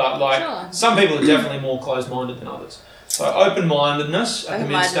boundaries, but, like, some people are definitely more closed-minded than others. So open-mindedness at the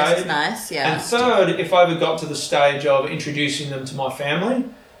mid-stage. Is nice, yeah. And third, if I ever got to the stage of introducing them to my family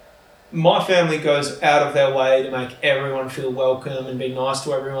goes out of their way to make everyone feel welcome and be nice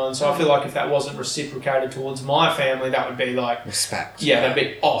to everyone. So I feel like if that wasn't reciprocated towards my family, that would be like... Respect. Yeah, that'd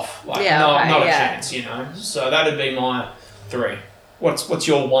be off. Like, not a chance, you know. So that'd be my 3. What's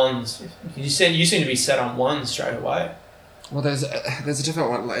your ones? You seem to be set on 1 straight away. Well, there's a different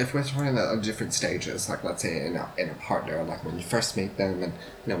one. Like, if we're talking about different stages, like let's say in a partner, like when you first meet them, and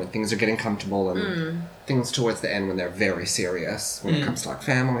you know when things are getting comfortable, and things towards the end when they're very serious when it comes to like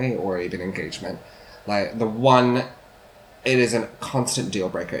family or even engagement. Like the one, it is a constant deal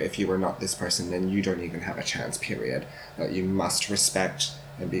breaker. If you are not this person, then you don't even have a chance. Period. You must respect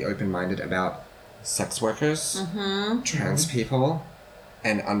and be open-minded about sex workers, trans people.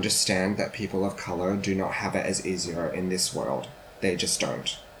 And understand that people of color do not have it as easier in this world. They just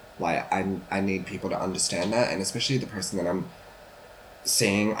don't. Like, I need people to understand that, and especially the person that I'm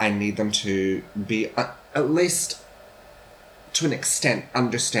seeing, I need them to be, at least to an extent,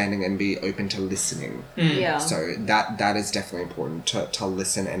 understanding and be open to listening. Yeah. So that is definitely important, to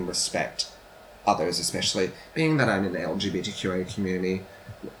listen and respect others, especially being that I'm in the LGBTQA community.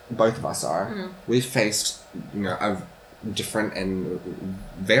 Both of us are. We've faced, you know, a different and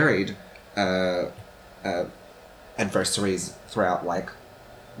varied adversaries throughout, like,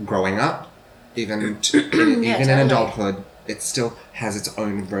 growing up, even in adulthood. It still has its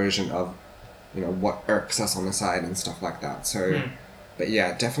own version of, you know, what irks us on the side and stuff like that. So But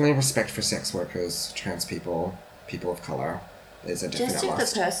yeah, definitely respect for sex workers, trans people, people of colour is a definite Just if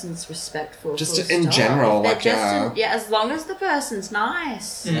must. the person's respectful. Just full in stop. general, If they're like, just yeah. as long as the person's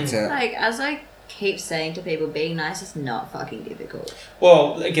nice. That's it. Like, as I keep saying to people, being nice is not fucking difficult.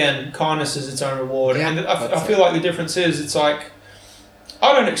 Well, again, kindness is its own reward. Yeah, and I that's feel it. like the difference is, it's like,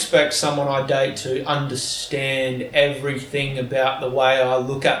 I don't expect someone I date to understand everything about the way I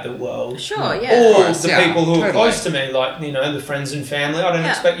look at the world. Sure, yeah. Of Or course, the yeah, people who are totally. close to me, like, the friends and family. I don't Yeah.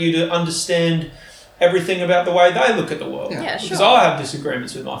 expect you to understand everything about the way they look at the world. Yeah. Yeah, Because sure. I have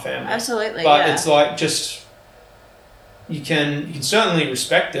disagreements with my family. Absolutely, But yeah. it's like, just, you can certainly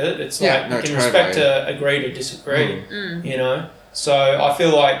respect it. It's Yeah, like, no, you can totally. respect to agree to disagree, Mm. So I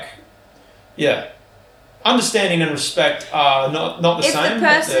feel like, yeah, understanding and respect are not the If same. the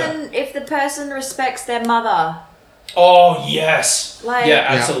but person, if the person respects their mother, oh, yes. Like- yeah,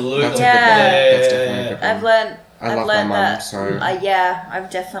 Yeah, absolutely. that's a Yeah. good one. That's Yeah, definitely a good one. I've learned. I I've love my learned mum, that. so Yeah, I've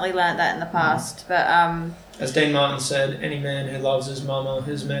definitely learned that in the past. But As Dean Martin said, any man who loves his mama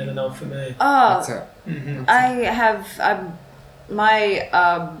is man enough for me. that's oh, it. Mm-hmm. I have my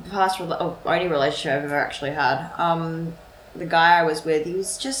only relationship I've ever actually had. The guy I was with, he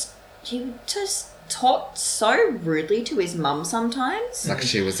would just talk so rudely to his mum sometimes. Like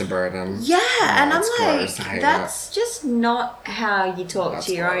she was a burden. Yeah, and I'm that's like, gross. I hate that's just not how you talk That's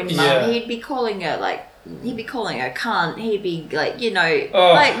to your own gross. mum. Yeah. He'd be calling her cunt. He'd be like,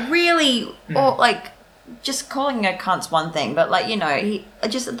 Oh. like really, or like just calling her cunt's one thing, but like, he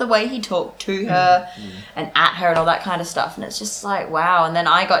just the way he talked to her and at her and all that kind of stuff, and it's just like, wow. And then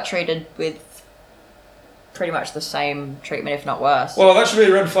I got treated with pretty much the same treatment, if not worse. Well, that should be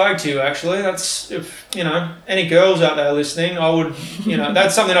a red flag to you, actually. That's, if, any girls out there listening, I would,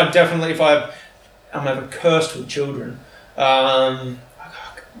 that's something I'd definitely, if I'm ever cursed with children, I'm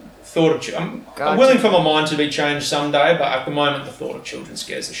God. willing for my mind to be changed someday, but at the moment, the thought of children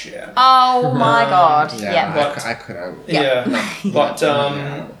scares the shit out of me. Oh my god! Yeah, Yeah. But- I couldn't. Yeah, but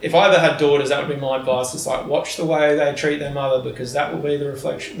Yeah. if I ever had daughters, that would be my advice. It's like, watch the way they treat their mother, because that will be the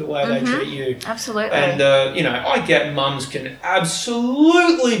reflection, the way they treat you. Absolutely. And I get mums can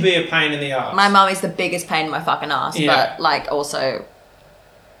absolutely be a pain in the ass. My mum is the biggest pain in my fucking ass, Yeah. but like also,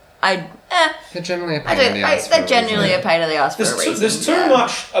 They're generally a pain in the ass. they're genuinely a pain in the ass for a There's reason. too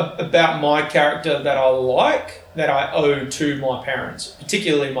much about my character that I like that I owe to my parents,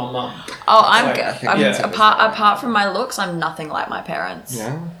 particularly my mum. Oh, I'm Like, good. yeah. Apart from my looks, I'm nothing like my parents.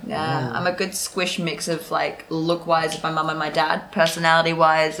 Yeah. Yeah, I'm a good squish mix of like look wise of my mum and my dad, personality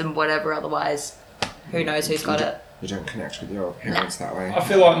wise and whatever otherwise. Who knows who's got it? You don't connect with your parents that way. I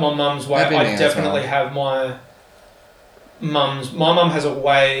feel like my mum's way. That'd be me I as definitely well. have my mum's. My mum has a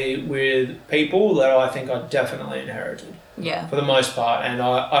way with people that I think I definitely inherited Yeah. for the most part, and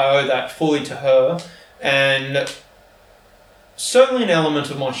I owe that fully to her, and certainly an element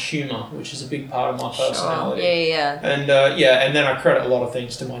of my humour, which is a big part of my personality. Yeah. And and then I credit a lot of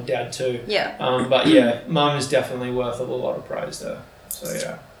things to my dad too. Yeah. But yeah, mum is definitely worth a lot of praise there. So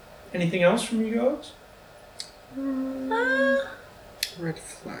yeah. Anything else from you guys? Red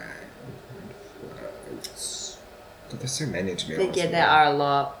flag. Red flags. God, there's so many to be honest. Yeah, with there you. are a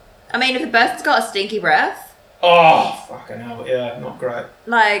lot. I mean, if the person's got a stinky breath, Oh, fucking hell. Yeah, not great.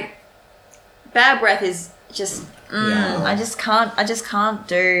 like bad breath is just Yeah. I just can't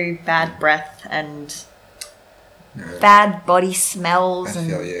do bad breath and No, bad body I smells and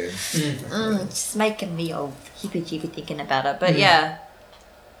feel you. it's just making me all hippy thinking about it. But yeah,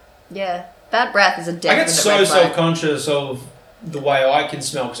 bad breath is a I definite get so red flag. self-conscious of the way I can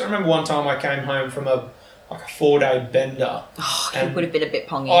smell. Because I remember one time I came home from a 4-day bender. Oh, he and would have been a bit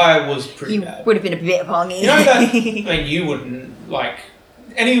pongy. I was pretty He bad. would have been a bit pongy. You know that? I mean, you wouldn't, like,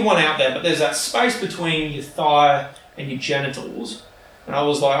 anyone out there, but there's that space between your thigh and your genitals. And I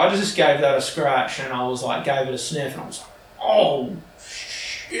was like, I just gave that a scratch, and I was like, gave it a sniff, and I was like, oh,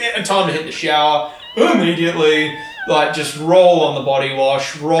 shit. And time to hit the shower. Immediately, like, just roll on the body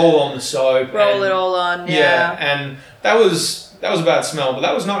wash, roll on the soap. Roll and, it all on, Yeah, yeah. and that was a bad smell, but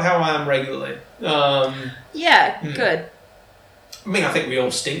that was not how I am regularly. Yeah, Hmm. good. I mean, I think we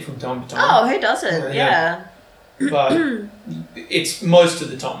all stink from time to time. Oh, who doesn't? Yeah. Yeah. But it's most of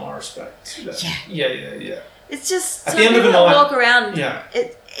the time I respect. Yeah. Yeah. It's just At some the end of people the night- walk around. Yeah.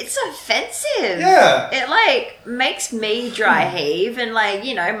 It's offensive. Yeah. It like makes me dry heave and like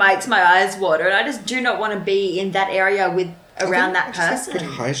makes my eyes water, and I just do not want to be in that area with around that Just like person.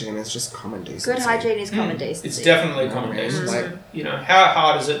 good hygiene is just common decency. Good hygiene is common decency. It's definitely You know what common I mean? decency. Like, How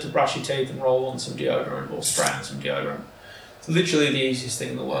hard is it to brush your teeth and roll on some deodorant or spray on some deodorant? It's literally the easiest thing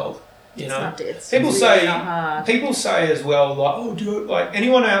in the world. You It's know, not, it's people really say not hard. people say as well, like, oh, do it. Like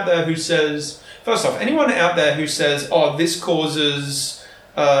anyone out there who says, first off, anyone out there who says, oh, this causes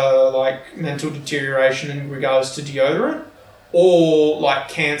like mental deterioration in regards to deodorant or like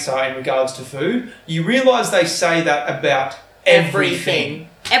cancer in regards to food, you realise they say that about everything.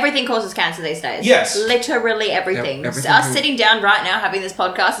 Everything causes cancer these days. Yes. Literally everything. Everything. Us sitting down right now having this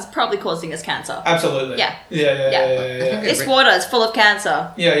podcast is probably causing us cancer. Absolutely. Yeah. Yeah. This water is full of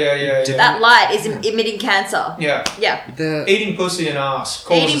cancer. Yeah. That light is emitting cancer. Yeah. Yeah. Eating pussy and ass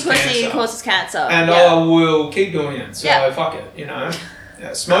causes Eating pussy cancer. causes cancer. And yeah. I will keep doing it. So Yeah. fuck it, you know.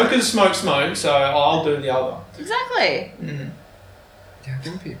 Yeah, smokers smoke, so I'll do the other. Exactly. Mm. Yeah, I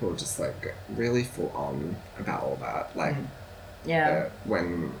think people just like really full on about all that. Like, Yeah.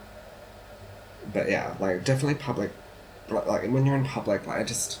 but yeah, like definitely public. Like when you're in public, like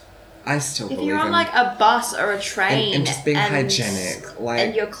I still If believe you're on in, like a bus or a train and just being hygienic, like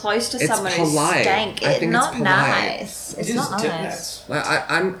and you're close to it's someone polite. who's stank, I it's think not it's polite. nice. It's It is not nice. deadass.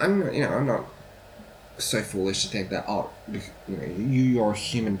 like I'm you know I'm not so foolish to think that you're a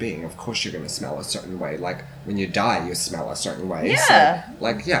human being. Of course you're gonna smell a certain way. Like when you die, you smell a certain way. Yeah. So,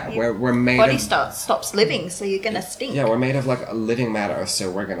 like we're made Body of stops living, so you're gonna stink. yeah we're made of like a living matter, so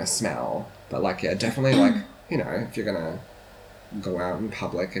we're gonna smell. But like definitely like if you're gonna go out in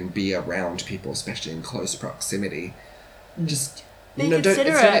public and be around people, especially in close proximity, just Be don't-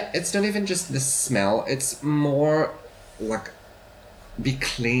 considerate. it's not even just the smell. It's more like be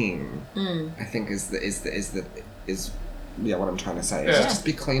clean. I think is what I'm trying to say. It's Yeah. just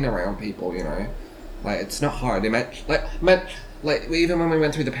be clean around people. Like it's not hard. Like even when we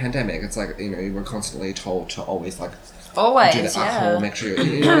went through the pandemic, it's like you were constantly told to always like Always, do the alcohol, yeah. make sure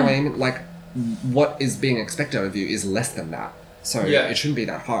you know what I mean. Like what is being expected of you is less than that. So Yeah. it shouldn't be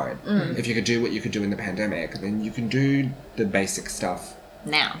that hard. If you could do what you could do in the pandemic, then you can do the basic stuff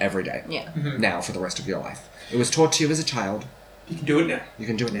Now. every day. Yeah. Now for the rest of your life. It was taught to you as a child. You can do it now. You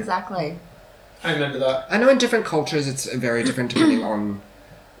can do it now. Exactly. I remember that. I know in different cultures it's very different depending on.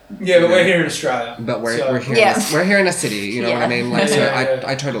 Yeah, but we're here in Australia. But we're here. Yes. We're here in a city. You know what I Yeah. mean? Like so, Yeah.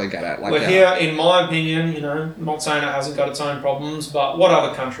 I totally get it. Like We're here, in my opinion, I'm not saying it hasn't got its own problems, but what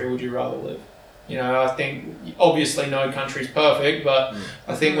other country would you rather live? I think obviously no country's perfect, but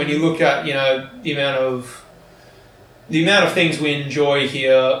I think when you look at, the amount of things we enjoy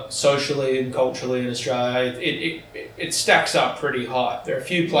here socially and culturally in Australia, it stacks up pretty high. There are a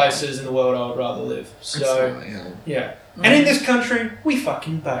few places in the world I would rather live. So, Absolutely, yeah. And in this country, we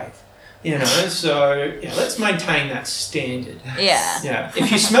fucking bathe. So let's maintain that standard. Yeah. Yeah.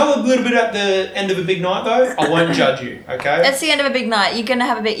 If you smell a little bit at the end of a big night, though, I won't judge you. Okay. That's the end of a big night. You're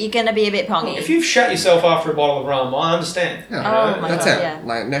gonna be a bit pongy. If you've shat yourself after a bottle of rum, I understand. Yeah. Oh my That's God, it. yeah.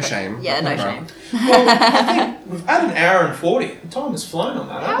 Like no shame. Yeah, no Bro. shame. Well, I think we've had an hour and 40. The time has flown on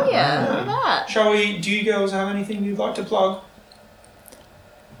that. Hell hasn't it? yeah, look at that. Shall we? Do you girls have anything you'd like to plug?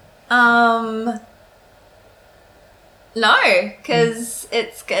 No, because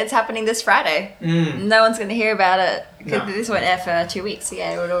it's happening this Friday. No one's going to hear about it because No. this went air for 2 weeks. So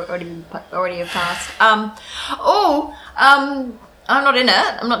yeah, it would already have passed. I'm not in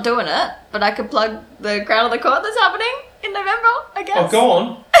it. I'm not doing it. But I could plug the Crown of the Court that's happening in November, I guess. Oh, go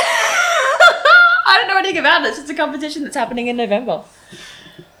on. I don't know anything about it. It's just a competition that's happening in November.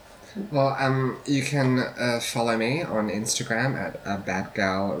 Well, you can follow me on Instagram at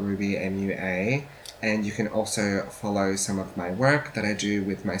badgalrubymua, and you can also follow some of my work that I do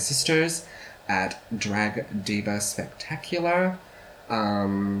with my sisters at Drag Diva Spectacular.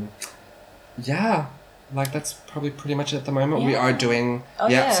 Yeah, like that's probably pretty much it at the moment. We Yeah. are doing Oh,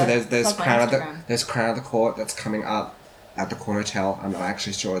 yeah. So there's Plug my Instagram. Crown of the Court that's coming up at the Corn Hotel. I'm not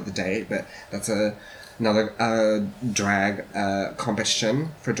actually sure of the date, but that's another drag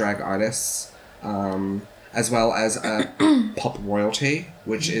competition for drag artists, as well as Pop Royalty,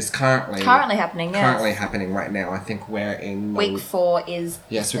 which is currently happening. Yes. currently happening right now. I think we're in Week 4 is.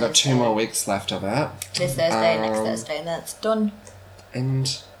 Yes, this we've got 2 Thursday. more weeks left of it. This Thursday, next Thursday, and then it's done.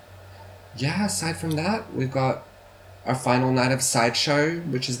 And yeah, aside from that, we've got our final night of Sideshow,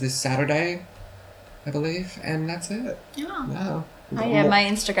 which is this Saturday, I believe, and that's it. Yeah. Yeah. Oh yeah, my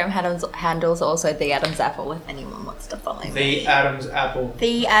Instagram handles also the Adam's Apple if anyone wants to follow me. The Adam's Apple.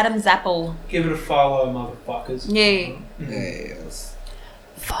 The Adam's Apple. Give it a follow, motherfuckers. Yeah. Yes.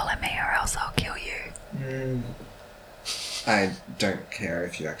 Follow me or else I'll kill you. I don't care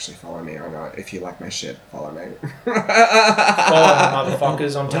if you actually follow me or not. If you like my shit, follow me. Follow the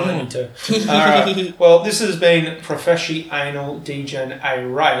motherfuckers, I'm telling you to. Alright, well, this has been Professional Anal Degen A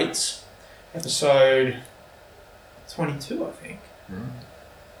Rates, episode 22, I think.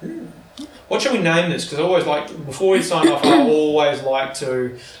 What should we name this? Because I always like, before we sign off, I always like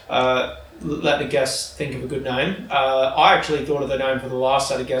to let the guests think of a good name. I actually thought of the name for the last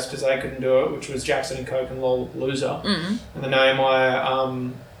set of guests because they couldn't do it, which was Jackson and Coke and Lollapalooza. Mm. And the name I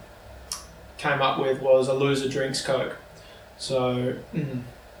came up with was A Loser Drinks Coke. So,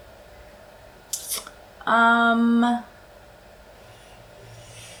 a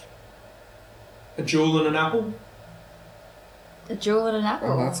jewel and an apple? A jewel and an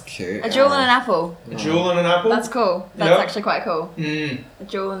apple. Oh, that's cute. A jewel and an apple. A jewel and an apple? That's cool. That's Yep. actually quite cool. Mm. A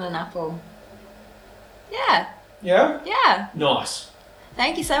jewel and an apple. Yeah. Yeah? Yeah. Nice.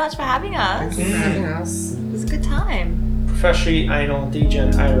 Thank you so much for having us. Thanks for having us. It was a good time. Professionally anal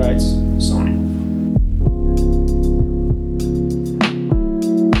degen A rates signing.